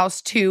Mama's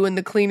house too, in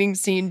the cleaning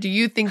scene, do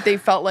you think they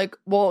felt like,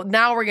 well,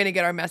 now we're going to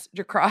get our message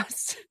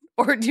across?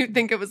 Or do you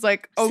think it was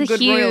like, it's good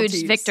huge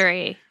royalties?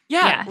 Victory.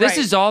 Yeah, this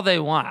is all they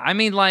want. I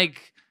mean,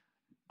 like,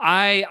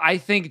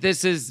 I think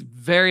this is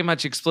very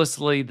much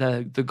explicitly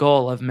the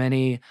goal of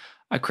many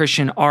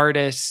Christian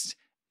artists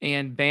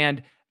and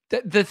band.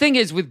 The thing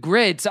is with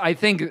Grits, I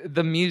think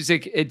the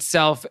music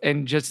itself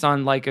and just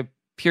on like a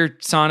pure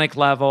sonic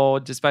level,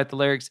 despite the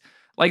lyrics,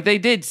 like they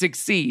did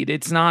succeed.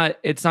 It's not,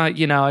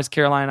 as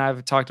Caroline and I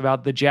have talked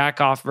about, the jack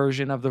off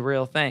version of the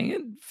real thing.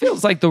 It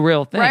feels like the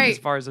real thing as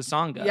far as the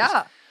song goes.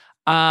 Yeah.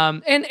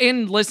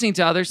 And listening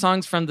to other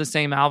songs from the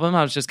same album,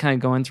 I was just kind of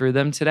going through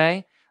them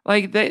today.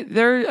 Like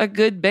they're a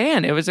good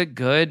band. It was a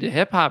good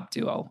hip hop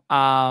duo.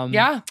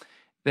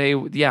 They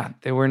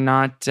were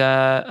not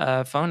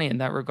phony in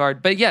that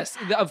regard. But yes,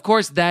 of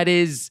course, that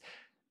is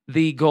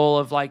the goal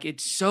of like,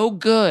 it's so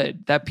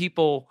good that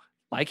people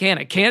like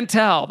Hannah can't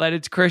tell that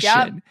it's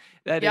Christian,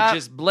 that it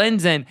just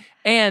blends in,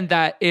 and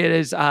that it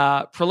is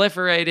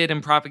proliferated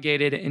and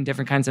propagated in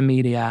different kinds of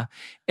media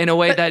in a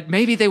way that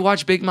maybe they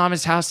watch Big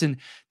Mama's house and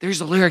there's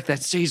a lyric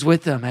that stays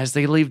with them as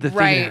they leave the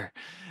theater.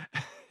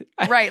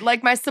 Right,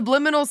 like my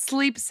subliminal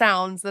sleep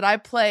sounds that I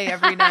play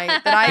every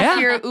night, that I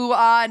hear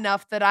ooh-ah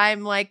enough that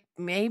I'm like,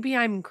 maybe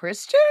I'm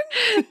Christian?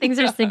 Things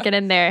are sinking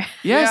in there.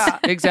 Yes,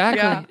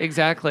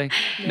 exactly.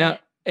 Yeah. Now,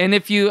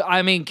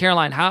 and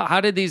Caroline,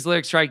 how did these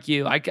lyrics strike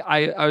you?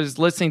 I was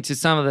listening to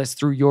some of this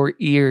through your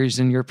ears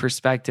and your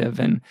perspective,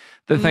 and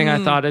the thing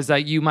I thought is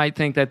that you might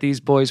think that these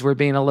boys were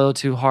being a little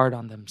too hard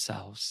on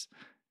themselves.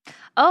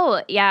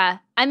 Oh, yeah.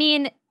 I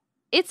mean,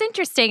 it's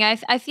interesting.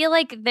 I feel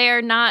like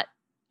they're not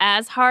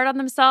as hard on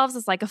themselves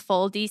as like a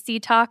full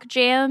DC Talk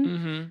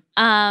jam.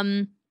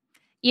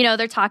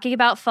 They're talking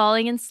about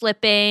falling and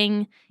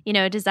slipping,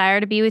 desire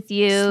to be with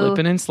you.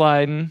 Slipping and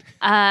sliding.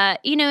 And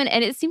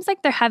it seems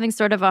like they're having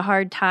sort of a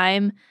hard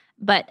time.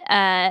 But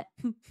I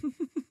don't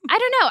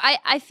know.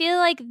 I feel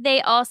like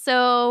they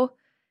also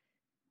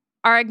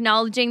are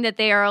acknowledging that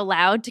they are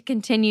allowed to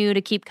continue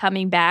to keep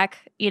coming back,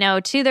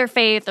 to their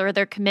faith or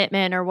their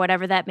commitment or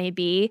whatever that may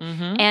be,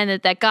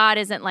 and that God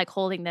isn't like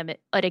holding them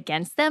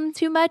against them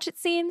too much, it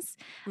seems.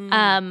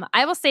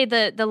 I will say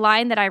the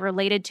line that I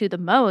related to the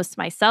most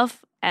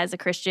myself as a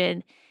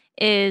Christian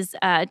is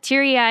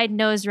teary-eyed,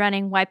 nose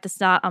running, wipe the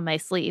snot on my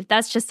sleeve.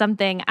 That's just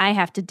something I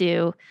have to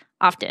do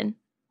often,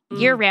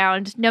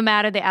 year-round, no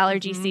matter the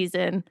allergy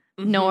season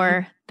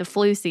nor the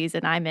flu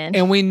season I'm in.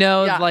 And we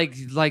know,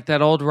 like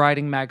that old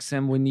writing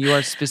maxim, when you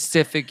are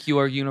specific, you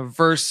are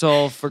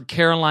universal. For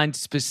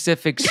Caroline's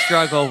specific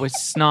struggle with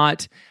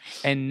snot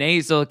and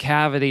nasal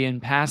cavity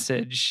and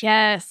passage.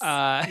 Yes.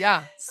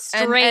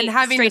 Straight, and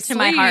having straight a to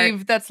my heart.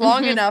 sleeve that's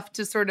long enough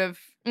to sort of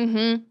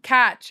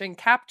catch and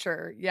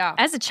capture. Yeah.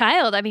 As a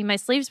child, I mean, my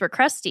sleeves were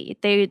crusty.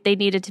 They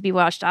needed to be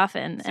washed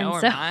often. So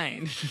are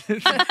mine.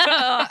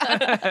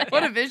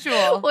 What a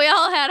visual. We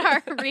all had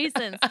our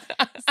reasons.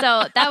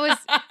 So that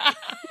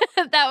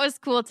was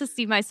cool to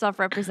see myself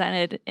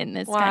represented in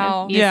this kind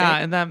of music. Yeah,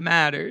 and that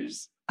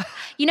matters.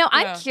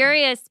 I'm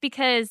curious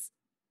because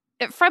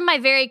from my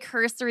very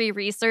cursory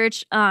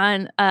research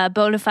on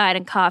Bonafide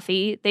and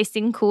Coffee, they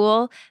seem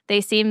cool.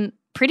 They seem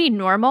pretty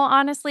normal,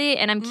 honestly.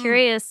 And I'm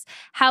curious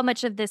how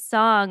much of this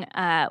song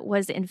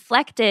was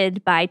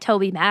inflected by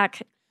Toby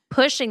Mac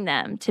pushing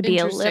them to be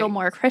a little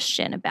more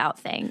Christian about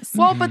things.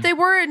 Well, but they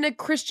were in a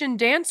Christian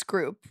dance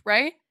group,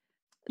 right?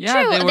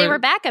 Yeah, true. They were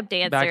backup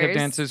dancers. Backup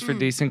dancers for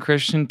decent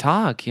Christian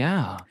talk,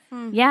 yeah.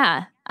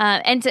 Yeah.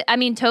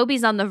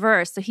 Toby's on the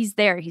verse, so he's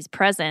there, he's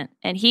present.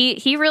 And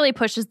he really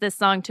pushes this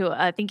song to,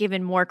 I think,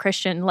 even more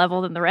Christian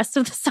level than the rest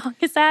of the song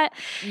is at.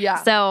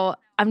 Yeah. So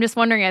I'm just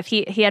wondering if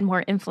he had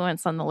more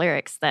influence on the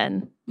lyrics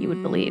than you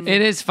would believe.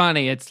 It is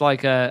funny. It's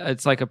like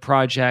a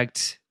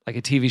project, like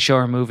a TV show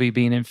or movie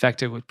being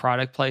infected with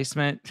product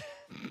placement.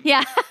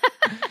 Yeah.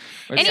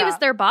 And he was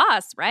their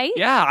boss, right?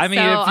 Yeah, I mean,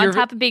 so if you're on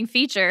top of being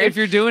featured, if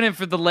you're doing it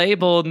for the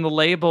label and the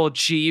label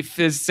chief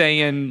is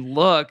saying,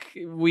 "Look,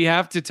 we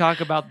have to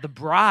talk about the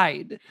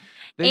bride,"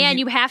 and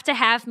you have to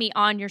have me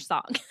on your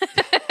song.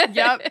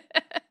 Yep.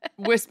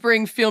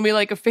 Whispering, "Feel me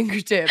like a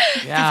fingertip."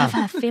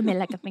 Yeah. Feel me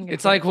like a fingertip.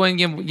 It's like when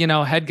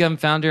Headgum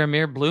founder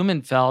Amir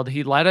Blumenfeld,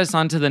 he led us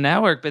onto the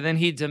network, but then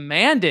he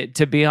demanded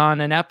to be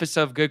on an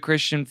episode of Good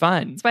Christian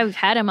Fun. That's why we've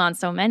had him on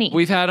so many.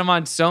 We've had him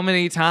on so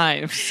many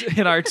times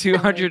in our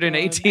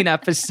 218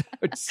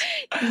 episodes.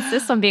 He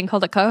insists on being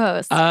called a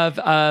co-host of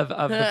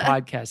the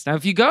podcast. Now,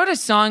 if you go to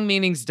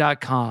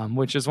songmeanings.com,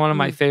 which is one of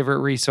my favorite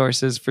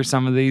resources for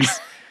some of these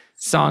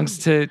songs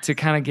to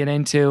kind of get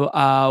into,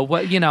 how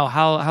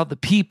the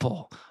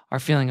people are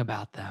feeling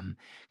about them.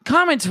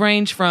 Comments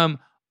range from,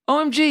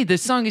 OMG,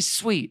 this song is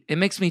sweet. It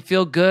makes me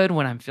feel good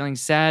when I'm feeling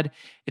sad.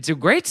 It's a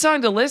great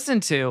song to listen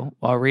to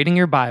while reading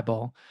your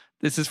Bible.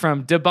 This is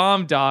from Da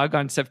Bomb Dog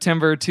on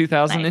September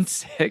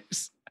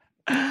 2006.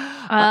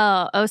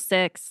 Nice.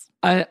 06.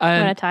 What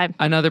a time.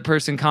 Another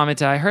person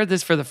commented, I heard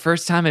this for the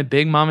first time at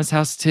Big Mama's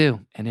house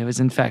too, and it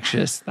was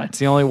infectious. That's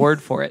the only word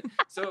for it.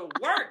 So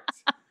it worked.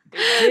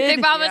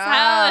 Big Mama's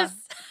house.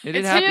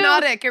 It's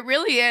hypnotic. It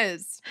really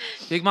is.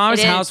 Big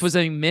Mama's house was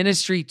a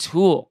ministry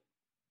tool.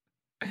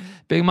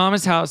 Big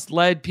Mama's house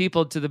led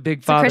people to the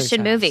Big Father's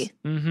Christian house. movie.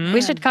 Mm-hmm.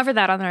 We should cover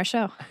that on our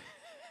show.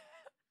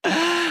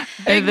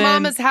 Big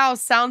Mama's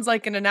house sounds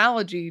like an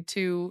analogy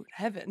to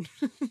heaven.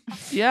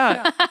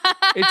 Yeah.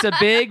 It's a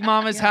big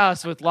Mama's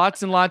house with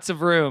lots and lots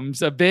of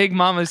rooms. A big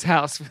Mama's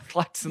house with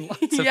lots and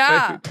lots of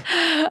food.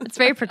 It's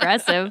very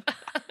progressive.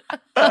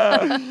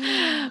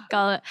 I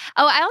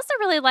also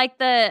really like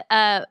the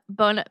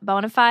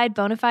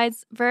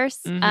Bonafide's verse.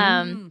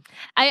 Mm-hmm.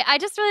 I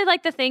just really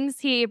like the things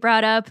he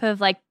brought up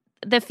of like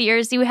the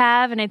fears you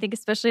have, and I think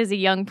especially as a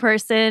young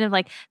person, of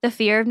like the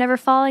fear of never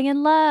falling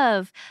in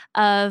love,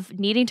 of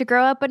needing to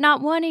grow up but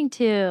not wanting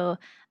to,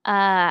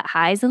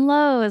 highs and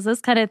lows,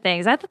 those kind of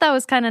things. I thought that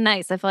was kind of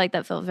nice. I feel like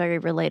that felt very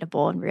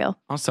relatable and real.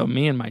 Also,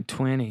 me in my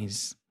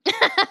 20s.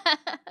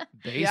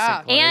 Basically.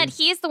 Yeah. And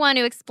he's the one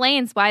who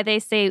explains why they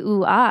say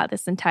ooh ah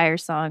this entire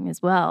song as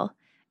well.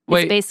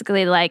 It's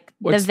basically like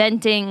the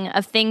venting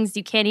of things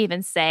you can't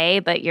even say,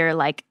 but you're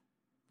like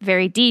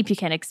very deep, you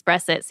can't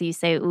express it, so you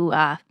say ooh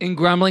ah. In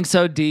grumbling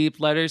so deep,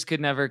 letters could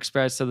never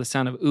express, so the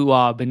sound of ooh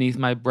ah beneath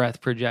my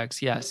breath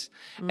projects. Yes.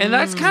 And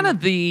that's kind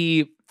of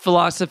the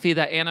philosophy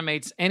that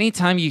animates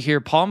anytime you hear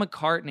Paul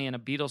McCartney in a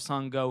Beatles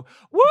song go,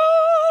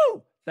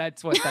 woo!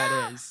 That's what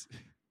that is.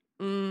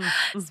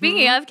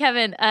 Speaking of,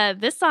 Kevin,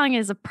 this song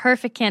is a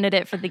perfect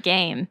candidate for the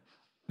game.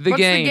 What's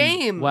the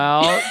game?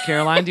 Well,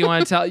 Caroline, do you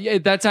want to tell? Yeah,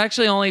 that's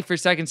actually only for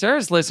Second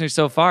Service listeners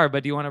so far,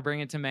 but do you want to bring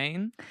it to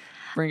Maine?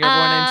 Bring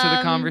everyone into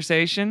the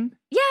conversation?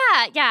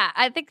 Yeah.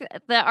 I think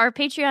our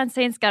Patreon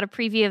Saints got a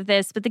preview of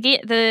this, but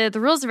the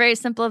rules are very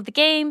simple of the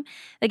game.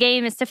 The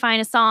game is to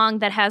find a song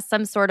that has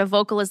some sort of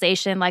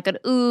vocalization, like an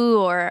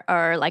ooh or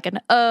like an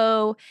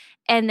oh,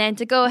 and then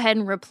to go ahead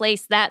and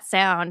replace that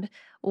sound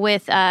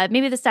with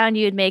maybe the sound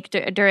you would make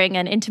during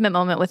an intimate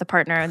moment with a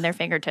partner and their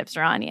fingertips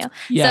are on you.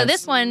 Yes. So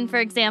this one, for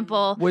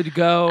example, would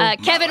go.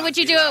 Kevin, would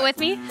you do it with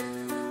me?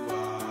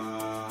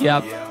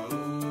 Yep.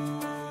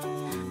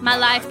 My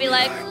life be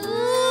like,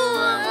 ooh.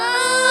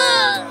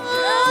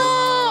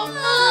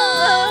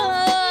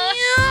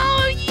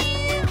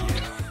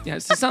 Yeah,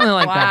 so something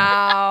like that.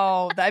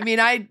 Wow. I mean,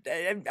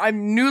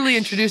 I'm newly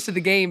introduced to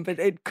the game, but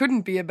it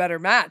couldn't be a better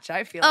match,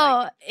 I feel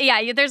like.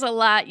 Yeah, there's a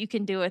lot you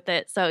can do with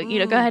it. So, go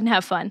ahead and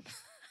have fun.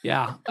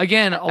 Yeah.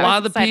 Again, a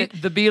lot of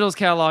the Beatles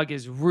catalog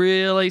is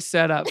really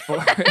set up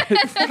for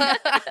it.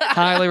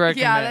 Highly recommend.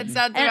 Yeah, that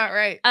sounds about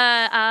right.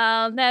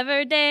 I'll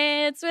never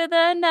dance with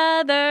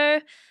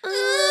another.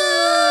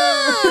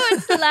 Ooh,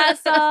 until I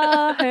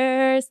saw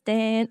her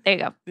stand. There you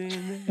go.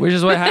 Which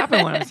is what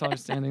happened when I saw her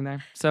standing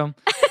there. So,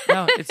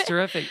 no, it's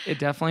terrific. It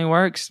definitely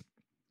works.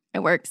 It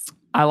works.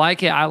 I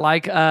like it. I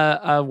like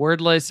a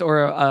wordless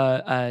or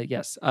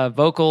a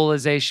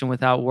vocalization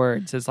without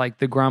words. It's like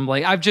the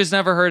grumbling. I've just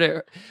never heard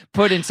it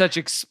put in such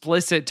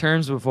explicit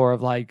terms before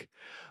of like,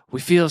 we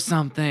feel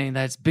something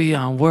that's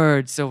beyond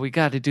words, so we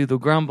got to do the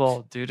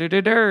grumble.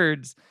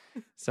 Do-do-do-dirds.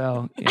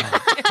 So, yeah,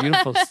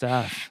 beautiful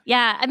stuff.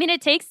 Yeah, I mean,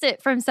 it takes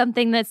it from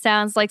something that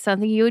sounds like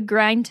something you would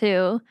grind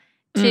to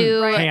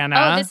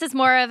Hannah. this is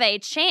more of a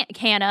chant,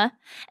 Hannah.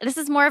 This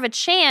is more of a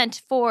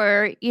chant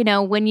for,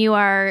 when you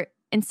are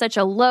in such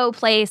a low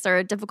place or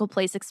a difficult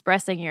place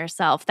expressing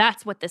yourself.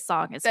 That's what this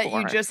song is for. That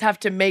you just have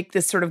to make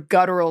this sort of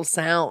guttural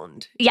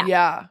sound.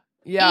 Yeah.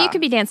 Yeah. You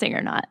could be dancing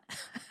or not.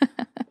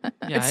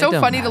 Yeah, it's so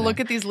funny to look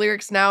at these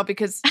lyrics now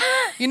because,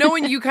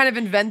 when you kind of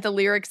invent the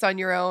lyrics on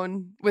your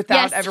own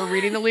without ever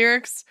reading the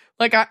lyrics?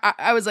 Like,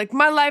 I was like,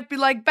 my life be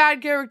like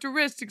bad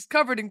characteristics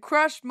covered in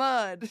crushed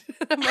mud.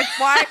 I'm like,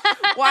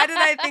 why did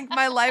I think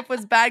my life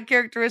was bad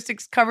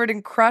characteristics covered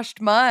in crushed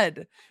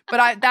mud?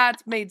 But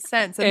that made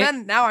sense. And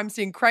then now I'm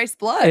seeing Christ's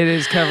blood. It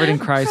is covered in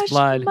Christ's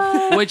blood,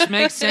 which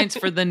makes sense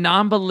for the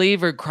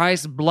non-believer.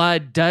 Christ's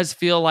blood does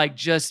feel like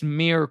just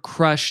mere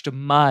crushed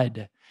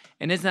mud.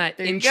 And isn't that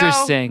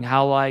interesting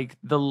how like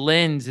the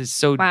lens is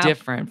so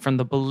different from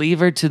the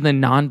believer to the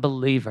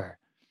non-believer?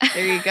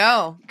 There you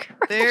go.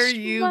 There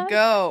you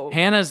go.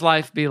 Hannah's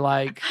life be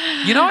like,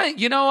 you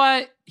know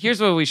what?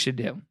 Here's what we should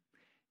do.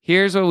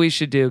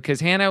 Because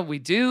Hannah, we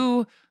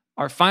do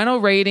our final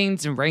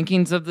ratings and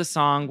rankings of the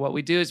song. What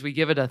we do is we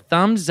give it a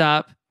thumbs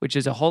up, which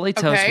is a holy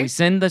toast. We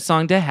send the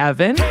song to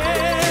heaven.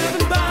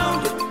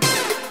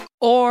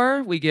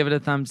 Or we give it a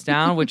thumbs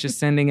down, which is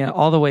sending it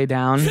all the way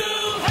down.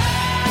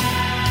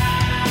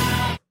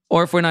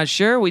 Or if we're not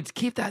sure, we'd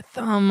keep that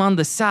thumb on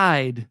the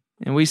side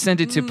and we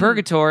send it to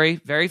purgatory.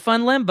 Very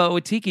fun limbo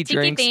with tiki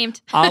drinks.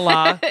 Themed. A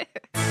la.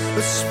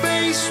 The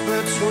space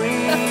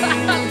between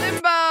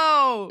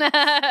limbo.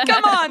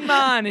 Come on,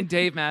 man. And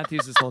Dave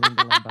Matthews is holding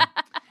the limbo.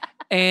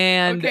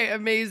 And okay,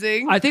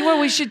 amazing. I think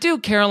what we should do,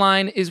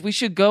 Caroline, is we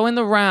should go in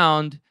the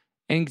round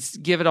and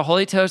give it a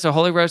holy toast, a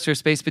holy roast, or a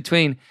space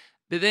between,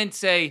 but then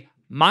say,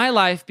 my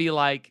life be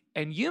like,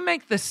 and you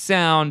make the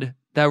sound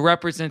that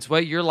represents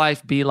what your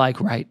life be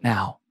like right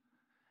now.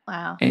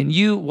 Wow. And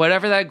you,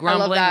 whatever that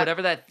grumbling,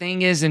 whatever that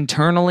thing is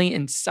internally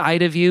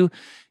inside of you,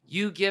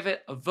 you give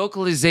it a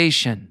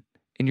vocalization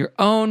in your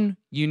own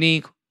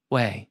unique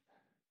way.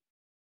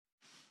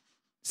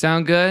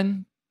 Sound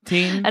good,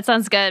 team? That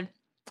sounds good.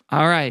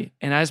 All right.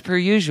 And as per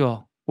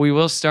usual, we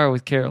will start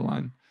with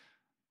Caroline.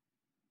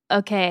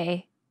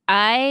 Okay.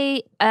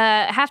 I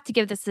have to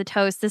give this a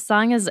toast. This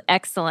song is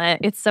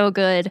excellent. It's so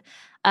good.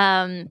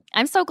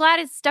 I'm so glad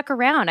it's stuck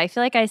around. I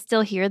feel like I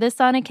still hear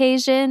this on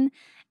occasion.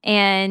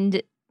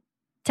 And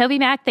Toby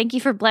Mac, thank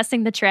you for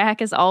blessing the track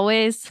as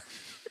always.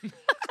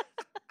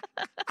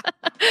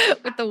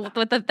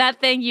 with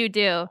that thing you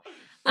do.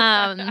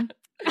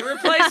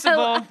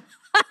 Irreplaceable.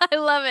 I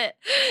love it.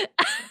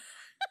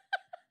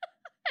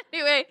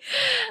 Anyway,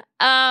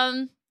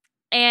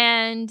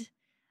 and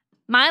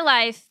my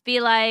life be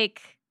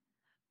like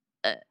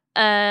do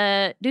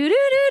do do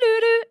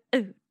do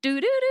do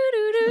do do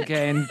do.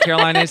 Okay, and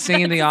Caroline is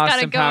singing the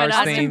Austin Powers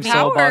theme,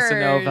 So Bossa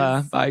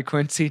Nova by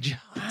Quincy Jones.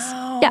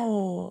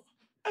 Wow.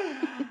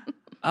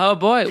 Oh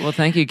boy. Well,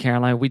 thank you,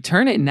 Caroline. We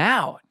turn it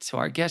now to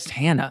our guest,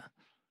 Hannah.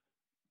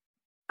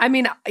 I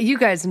mean, you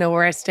guys know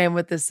where I stand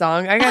with this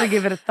song. I got to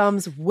give it a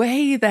thumbs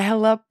way the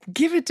hell up.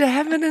 Give it to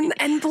heaven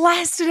and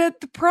blast it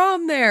at the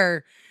prom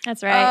there.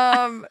 That's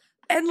right.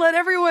 And let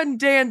everyone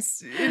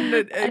dance in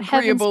an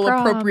agreeable,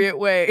 appropriate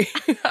way.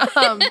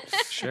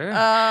 Sure.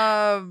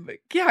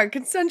 Yeah,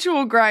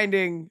 consensual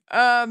grinding.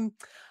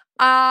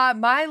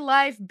 My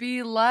life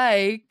be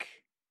like.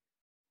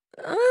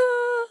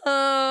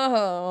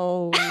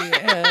 Oh,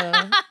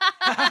 yeah.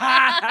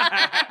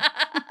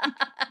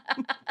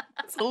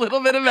 It's a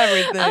little bit of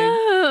everything.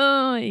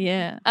 Oh,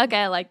 yeah. Okay,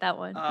 I like that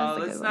one.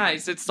 That's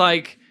nice. It's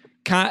like,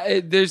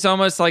 there's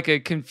almost like a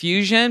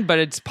confusion, but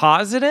it's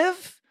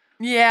positive.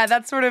 Yeah,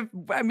 that's sort of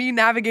me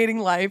navigating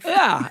life.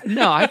 Yeah.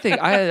 No, I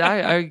think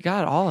I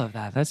got all of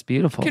that. That's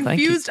beautiful.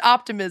 Confused Thank you.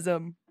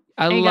 optimism.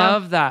 I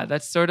love that.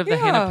 That's sort of the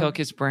Hannah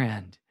Pilkes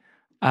brand.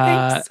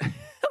 Thanks.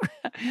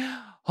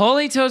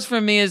 Holy toast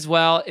from me as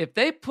well. If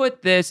they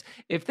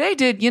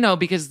did,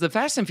 because the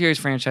Fast and Furious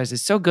franchise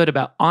is so good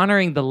about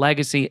honoring the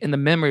legacy and the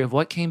memory of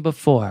what came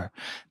before.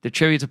 The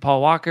tribute to Paul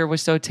Walker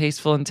was so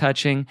tasteful and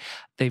touching.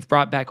 They've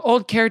brought back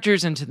old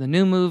characters into the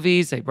new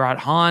movies. They brought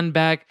Han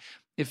back.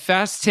 If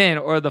Fast 10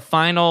 or the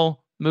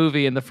final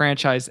movie in the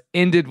franchise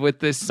ended with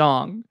this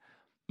song,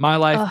 my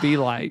life be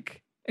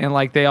like? And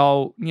like they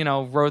all,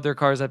 rode their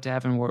cars up to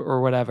heaven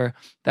or whatever.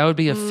 That would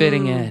be a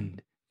fitting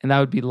end. And that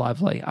would be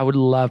lovely. I would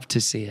love to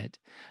see it.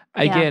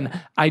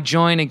 Again, I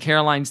join in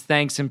Caroline's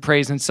thanks and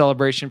praise and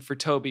celebration for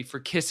Toby for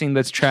kissing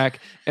this track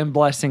and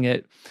blessing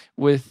it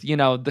with,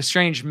 the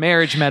strange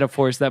marriage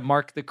metaphors that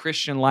mark the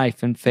Christian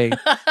life and faith.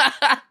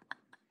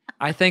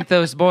 I thank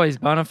those boys,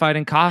 Bonafide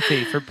and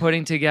Coffee, for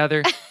putting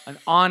together an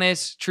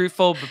honest,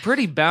 truthful, but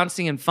pretty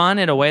bouncy and fun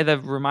in a way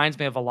that reminds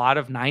me of a lot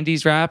of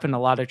 90s rap and a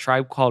lot of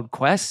Tribe Called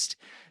Quest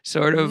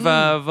sort of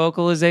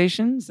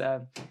vocalizations.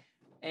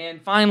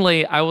 And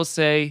finally, I will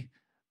say,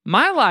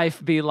 my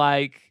life be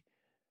like,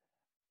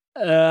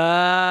 wait.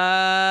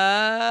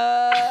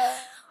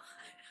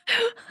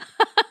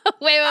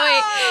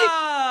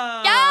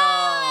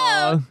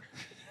 Yeah!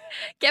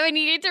 Kevin,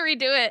 you need to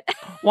redo it.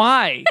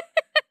 Why?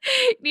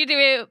 You need to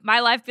do my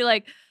life be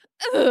like,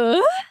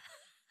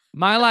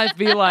 My life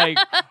be like,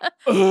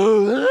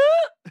 Scooby?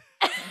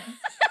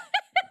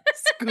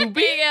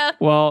 Yeah.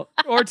 Well,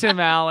 or Tim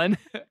Allen.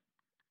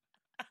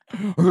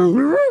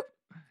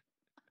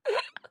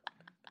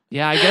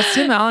 Yeah, I guess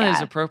Tim Allen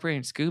is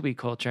appropriating Scooby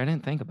culture. I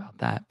didn't think about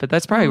that, but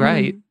that's probably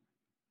right.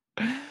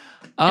 And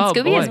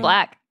Scooby is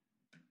black.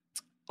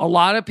 A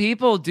lot of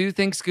people do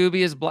think Scooby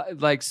is black,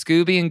 like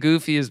Scooby and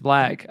Goofy is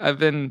black. I've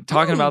been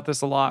talking about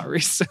this a lot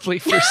recently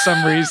for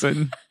some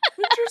reason.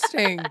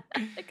 Interesting.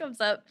 It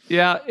comes up.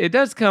 Yeah, it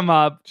does come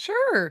up.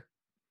 Sure.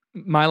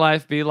 My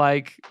life be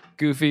like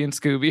Goofy and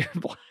Scooby are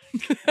black.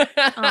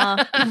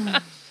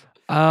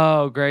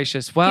 Oh,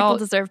 gracious. Well, people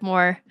deserve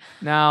more.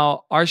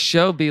 Now, our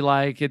show be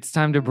like, it's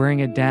time to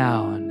bring it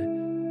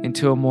down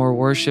into a more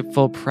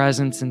worshipful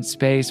presence and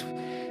space.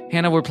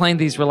 Hannah, we're playing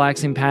these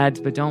relaxing pads,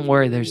 but don't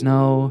worry, there's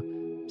no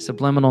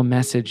subliminal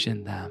message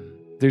in them.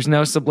 There's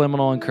no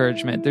subliminal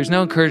encouragement. There's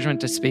no encouragement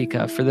to speak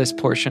of for this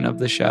portion of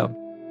the show.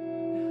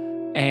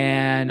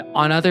 And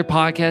on other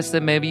podcasts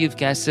that maybe you've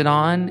guested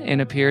on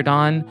and appeared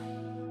on,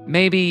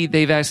 maybe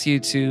they've asked you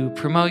to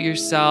promote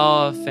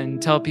yourself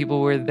and tell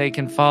people where they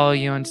can follow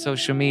you on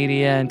social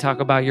media and talk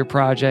about your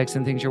projects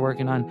and things you're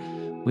working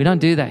on. We don't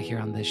do that here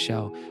on this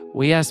show.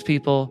 We ask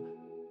people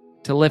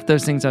to lift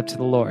those things up to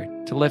the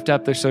Lord, to lift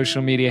up their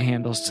social media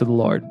handles to the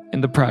Lord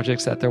and the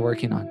projects that they're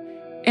working on.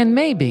 And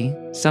maybe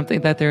something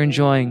that they're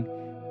enjoying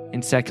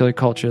in secular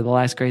culture, the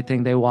last great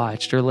thing they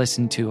watched or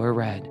listened to or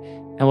read.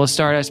 And we'll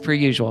start as per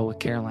usual with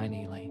Caroline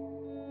Ely.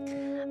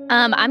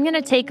 I'm going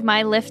to take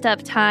my lift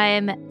up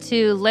time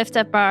to lift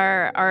up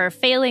our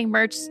failing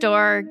merch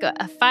store,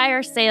 a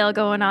fire sale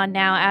going on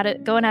now,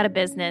 going out of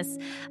business.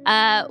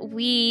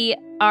 We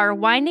are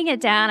winding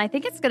it down. I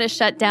think it's going to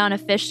shut down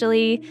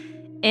officially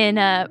in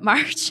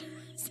March.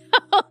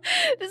 So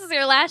this is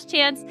your last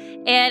chance.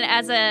 And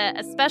as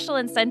a special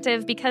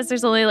incentive, because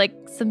there's only like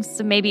some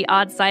maybe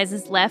odd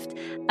sizes left,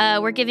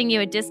 we're giving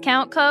you a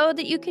discount code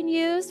that you can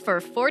use for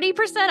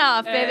 40%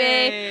 off, baby.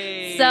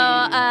 Hey.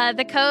 So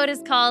the code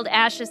is called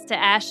Ashes to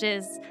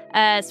Ashes,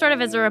 sort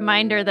of as a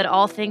reminder that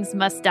all things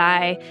must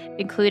die,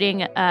 including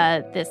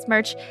this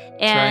merch.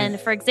 And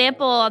for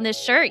example, on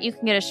this shirt, you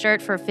can get a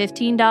shirt for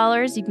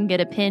 $15. You can get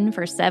a pin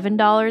for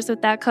 $7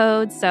 with that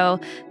code. So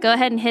go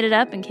ahead and hit it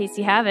up in case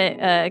you have it,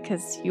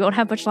 because you won't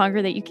have much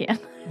longer that you can.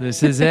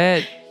 This is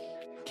it.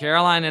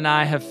 Caroline and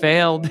I have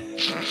failed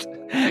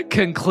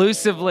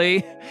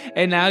conclusively,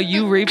 and now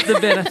you reap the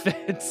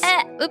benefits.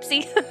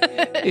 Oopsie.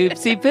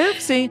 Oopsie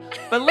poopsie.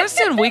 But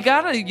listen, we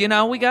got a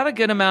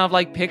good amount of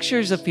like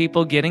pictures of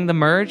people getting the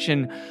merch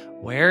and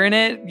wearing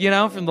it,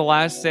 from the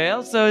last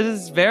sale. So it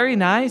is very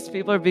nice.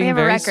 People are being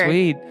very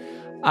sweet.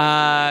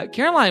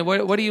 Caroline,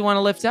 what do you want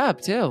to lift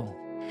up too?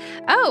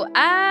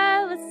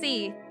 Oh, let's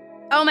see.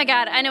 Oh my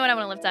God, I know what I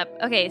want to lift up.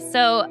 Okay,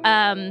 so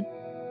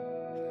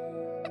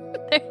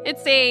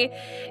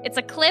it's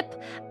a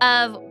clip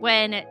of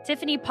when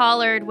Tiffany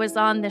Pollard was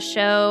on the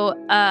show.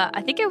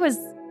 I think it was.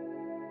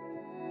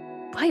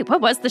 Wait,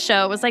 what was the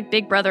show? It was like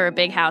Big Brother or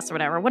Big House or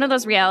whatever. One of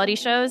those reality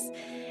shows.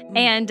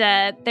 And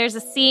there's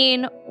a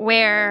scene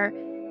where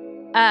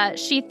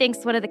she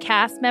thinks one of the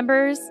cast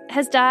members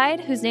has died,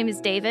 whose name is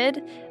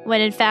David,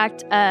 when in fact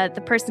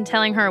the person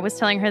was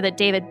telling her that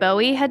David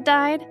Bowie had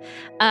died.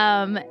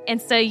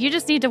 And so you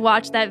just need to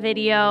watch that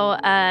video.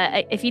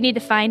 If you need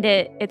to find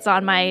it, it's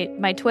on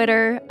my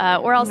Twitter,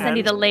 or I'll send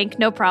you the link,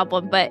 no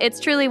problem. But it's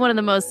truly one of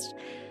the most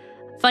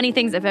funny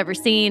things I've ever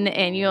seen,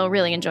 and you'll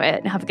really enjoy it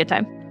and have a good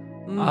time.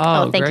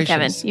 Oh, thank gracious. you,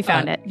 Kevin. You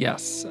found it.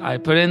 Yes. I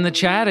put it in the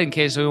chat in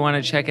case we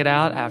want to check it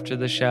out after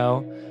the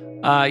show.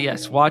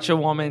 Yes, watch a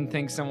woman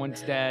think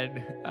someone's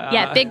dead.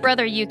 Yeah, Big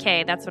Brother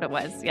UK. That's what it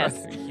was.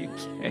 Yes.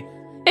 UK.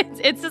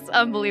 It's just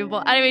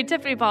unbelievable. I mean,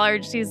 Tiffany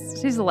Pollard,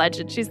 she's a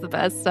legend. She's the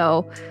best.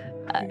 So,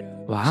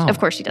 wow. Of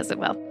course she does it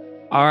well.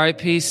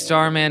 R.I.P.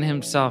 Starman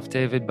himself,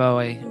 David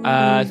Bowie.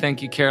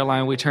 Thank you,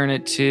 Caroline. We turn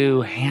it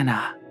to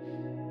Hannah.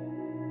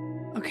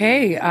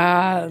 Okay,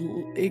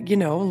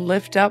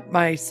 lift up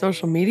my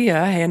social media,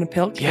 Hannah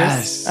Pilkes.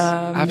 Yes,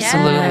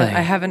 absolutely.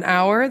 I have an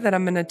hour that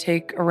I'm going to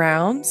take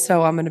around,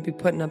 so I'm going to be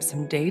putting up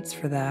some dates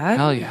for that.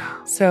 Hell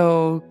yeah.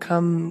 So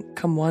come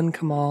one,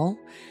 come all.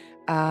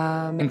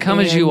 And come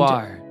as you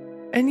are.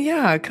 And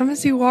yeah, come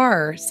as you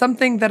are.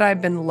 Something that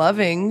I've been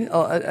loving,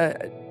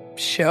 a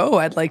show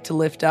I'd like to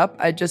lift up.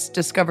 I just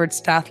discovered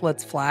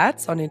Stathlet's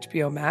Flats on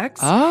HBO Max.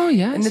 Oh,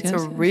 yes. And it's a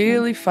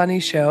really funny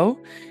show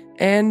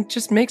and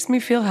just makes me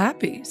feel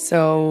happy.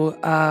 So,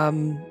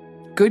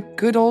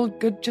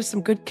 just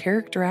some good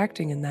character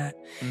acting in that.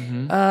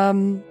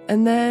 Mm-hmm.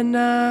 And then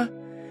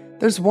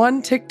there's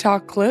one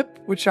TikTok clip,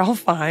 which I'll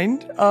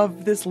find,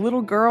 of this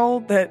little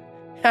girl that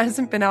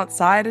hasn't been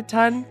outside a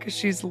ton because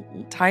she's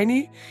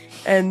tiny,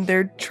 and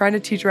they're trying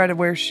to teach her how to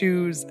wear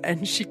shoes,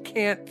 and she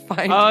can't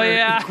find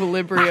her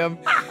equilibrium.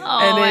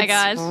 My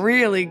gosh. It's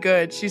really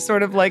good. She's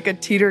sort of like a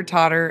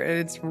teeter-totter, and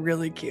it's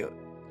really cute.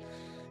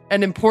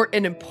 An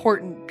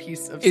important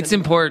piece of It's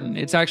cinema. important.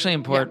 It's actually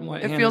important.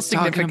 What It Hannah's feels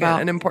talking significant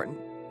about. and important.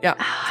 Yeah.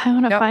 I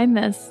want to find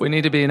this. We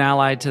need to be an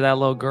ally to that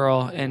little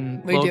girl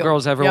and We little do.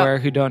 girls everywhere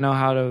who don't know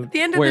how to At the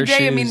end of wear the day,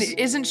 shoes. I mean,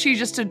 isn't she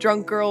just a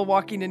drunk girl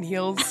walking in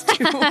heels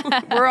too?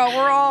 we're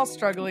all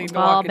struggling to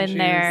We've all walk in been shoes.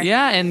 there.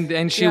 Yeah,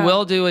 and she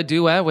will do a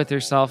duet with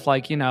herself,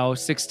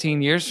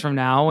 16 years from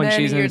now when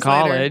Many she's in years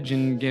college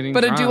and getting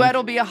But drunk. a duet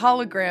will be a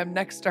hologram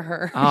next to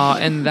her. Oh,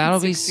 and that'll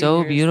be 16 so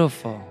years.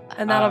 beautiful.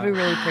 And that'll be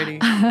really pretty.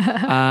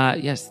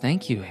 Yes,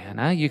 thank you,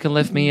 Hannah. You can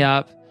lift me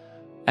up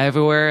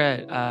everywhere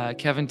at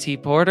Kevin T.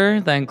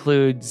 Porter. That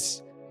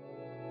includes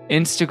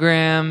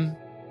Instagram,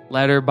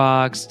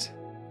 Letterboxd,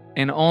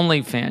 and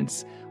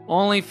OnlyFans.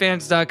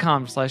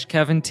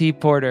 OnlyFans.com/Kevin T.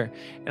 Porter.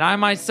 And I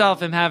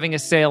myself am having a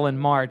sale in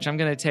March. I'm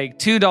going to take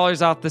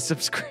 $2 off the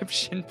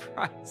subscription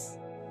price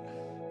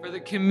for the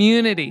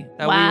community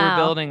that we were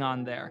building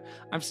on there.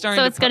 I'm starting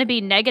So to it's going to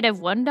be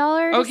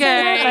 -$1? to Okay.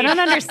 sign up? I don't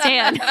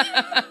understand.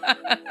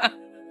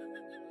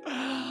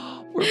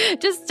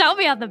 Just tell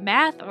me how the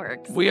math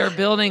works. We are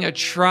building a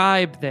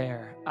tribe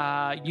there,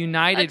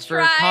 united for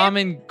a tribe?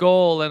 common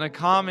goal and a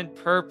common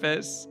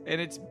purpose,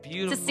 and it's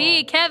beautiful. To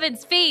see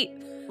Kevin's feet.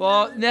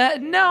 Well,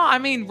 no, I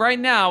mean, right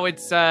now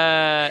it's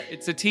a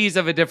tease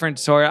of a different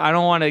sort. I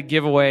don't want to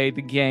give away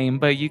the game,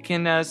 but you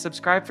can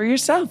subscribe for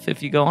yourself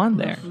if you go on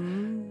there.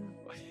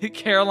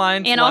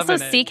 Caroline's And also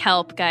loving it. seek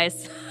help,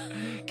 guys.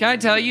 Can I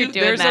tell you, You're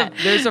doing that.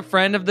 there's a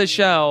friend of the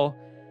show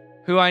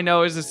who I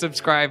know is a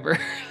subscriber.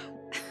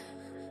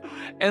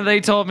 And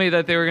they told me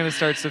that they were going to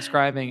start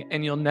subscribing,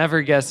 and you'll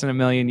never guess in a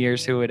million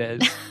years who it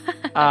is.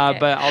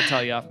 But I'll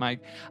tell you off mic.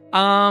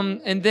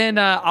 And then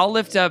I'll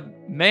lift up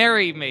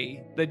Marry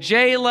Me, the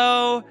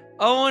J-Lo,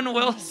 Owen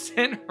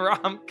Wilson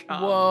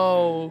rom-com.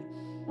 Whoa.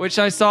 Which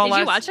I saw Did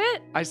you watch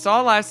it? I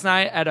saw last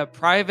night at a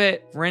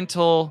private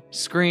rental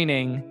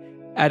screening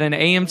at an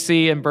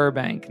AMC in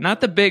Burbank. Not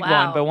the big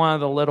Wow. one, but one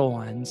of the little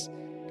ones.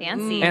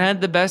 Fancy. And I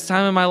had the best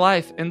time of my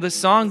life. And the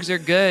songs are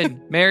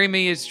good. Marry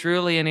Me is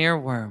truly an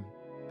earworm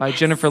by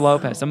Jennifer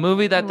Lopez. A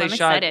movie that they I'm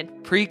shot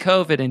excited.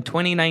 pre-COVID in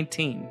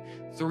 2019.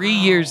 3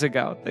 years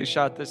ago, they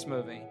shot this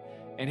movie.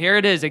 And here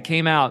it is. It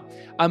came out.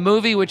 A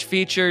movie which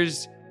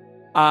features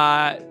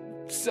a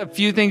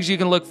few things you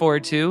can look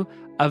forward to.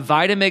 A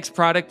Vitamix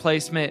product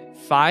placement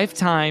 5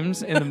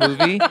 times in the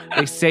movie.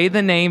 They say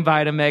the name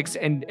Vitamix,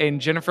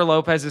 and Jennifer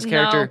Lopez's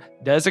character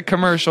does a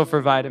commercial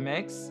for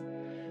Vitamix.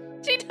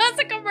 She does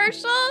a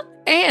commercial?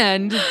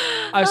 And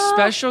a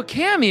special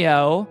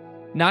cameo,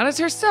 not as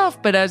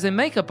herself, but as a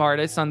makeup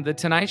artist on The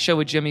Tonight Show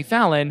with Jimmy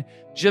Fallon.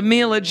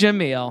 Jamila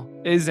Jamil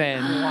is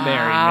in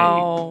Marry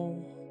Me.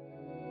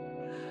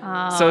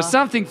 So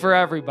something for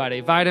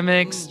everybody.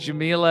 Vitamix,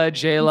 Jamila,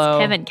 J-Lo. It's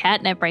Kevin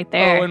Catnip right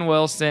there. Owen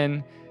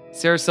Wilson.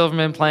 Sarah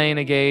Silverman playing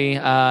a gay,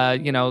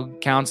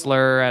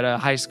 counselor at a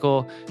high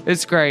school.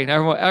 It's great.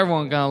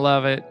 Everyone gonna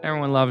love it.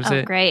 Everyone loves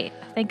it. Oh, great.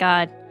 Thank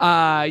God.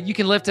 You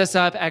can lift us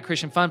up at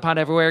Christian Fun Pod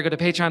everywhere. Go to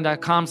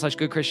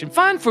patreon.com/Good Christian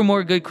Fun for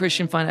more Good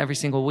Christian Fun every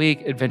single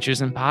week.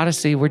 Adventures in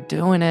Podyssey. We're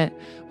doing it.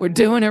 We're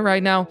doing it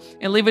right now.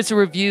 And leave us a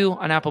review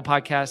on Apple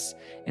Podcasts.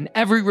 And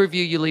every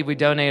review you leave, we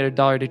donate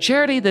 $1 to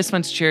charity. This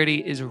month's charity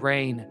is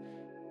Rain.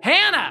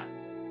 Hannah!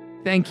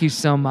 Thank you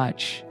so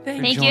much.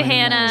 Thank you,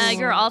 Hannah.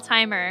 You're an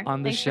all-timer.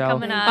 On the Thanks show. for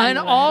coming on. An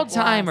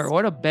all-timer.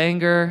 What a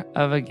banger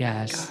of a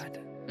guest.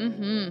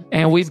 Mm-hmm.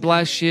 And we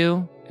bless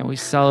you, and we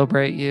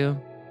celebrate you,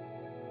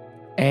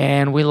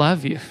 and we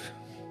love you.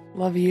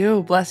 Love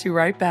you. Bless you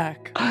right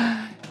back.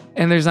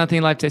 And there's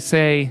nothing left to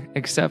say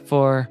except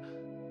for,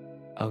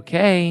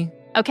 okay.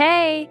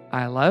 Okay.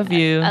 I love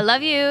you. I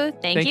love you.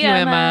 Thank you,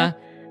 Emma.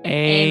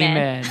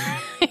 Amen.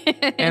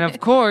 And of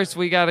course,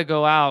 we got to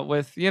go out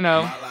with, the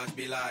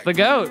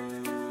GOAT.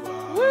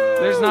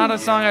 There's not a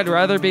song I'd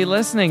rather be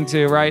listening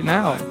to right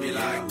now.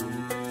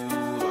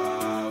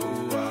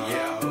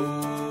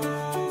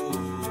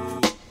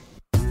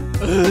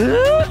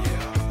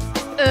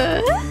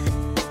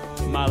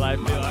 My life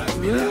be like.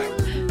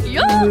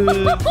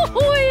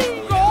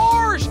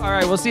 Gosh! All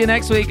right, we'll see you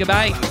next week.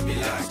 Goodbye.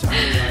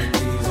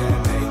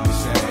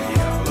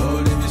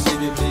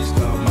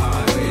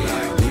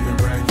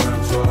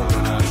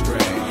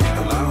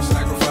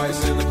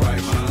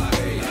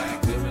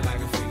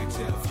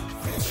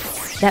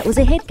 That was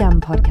a HeadGum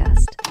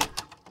podcast.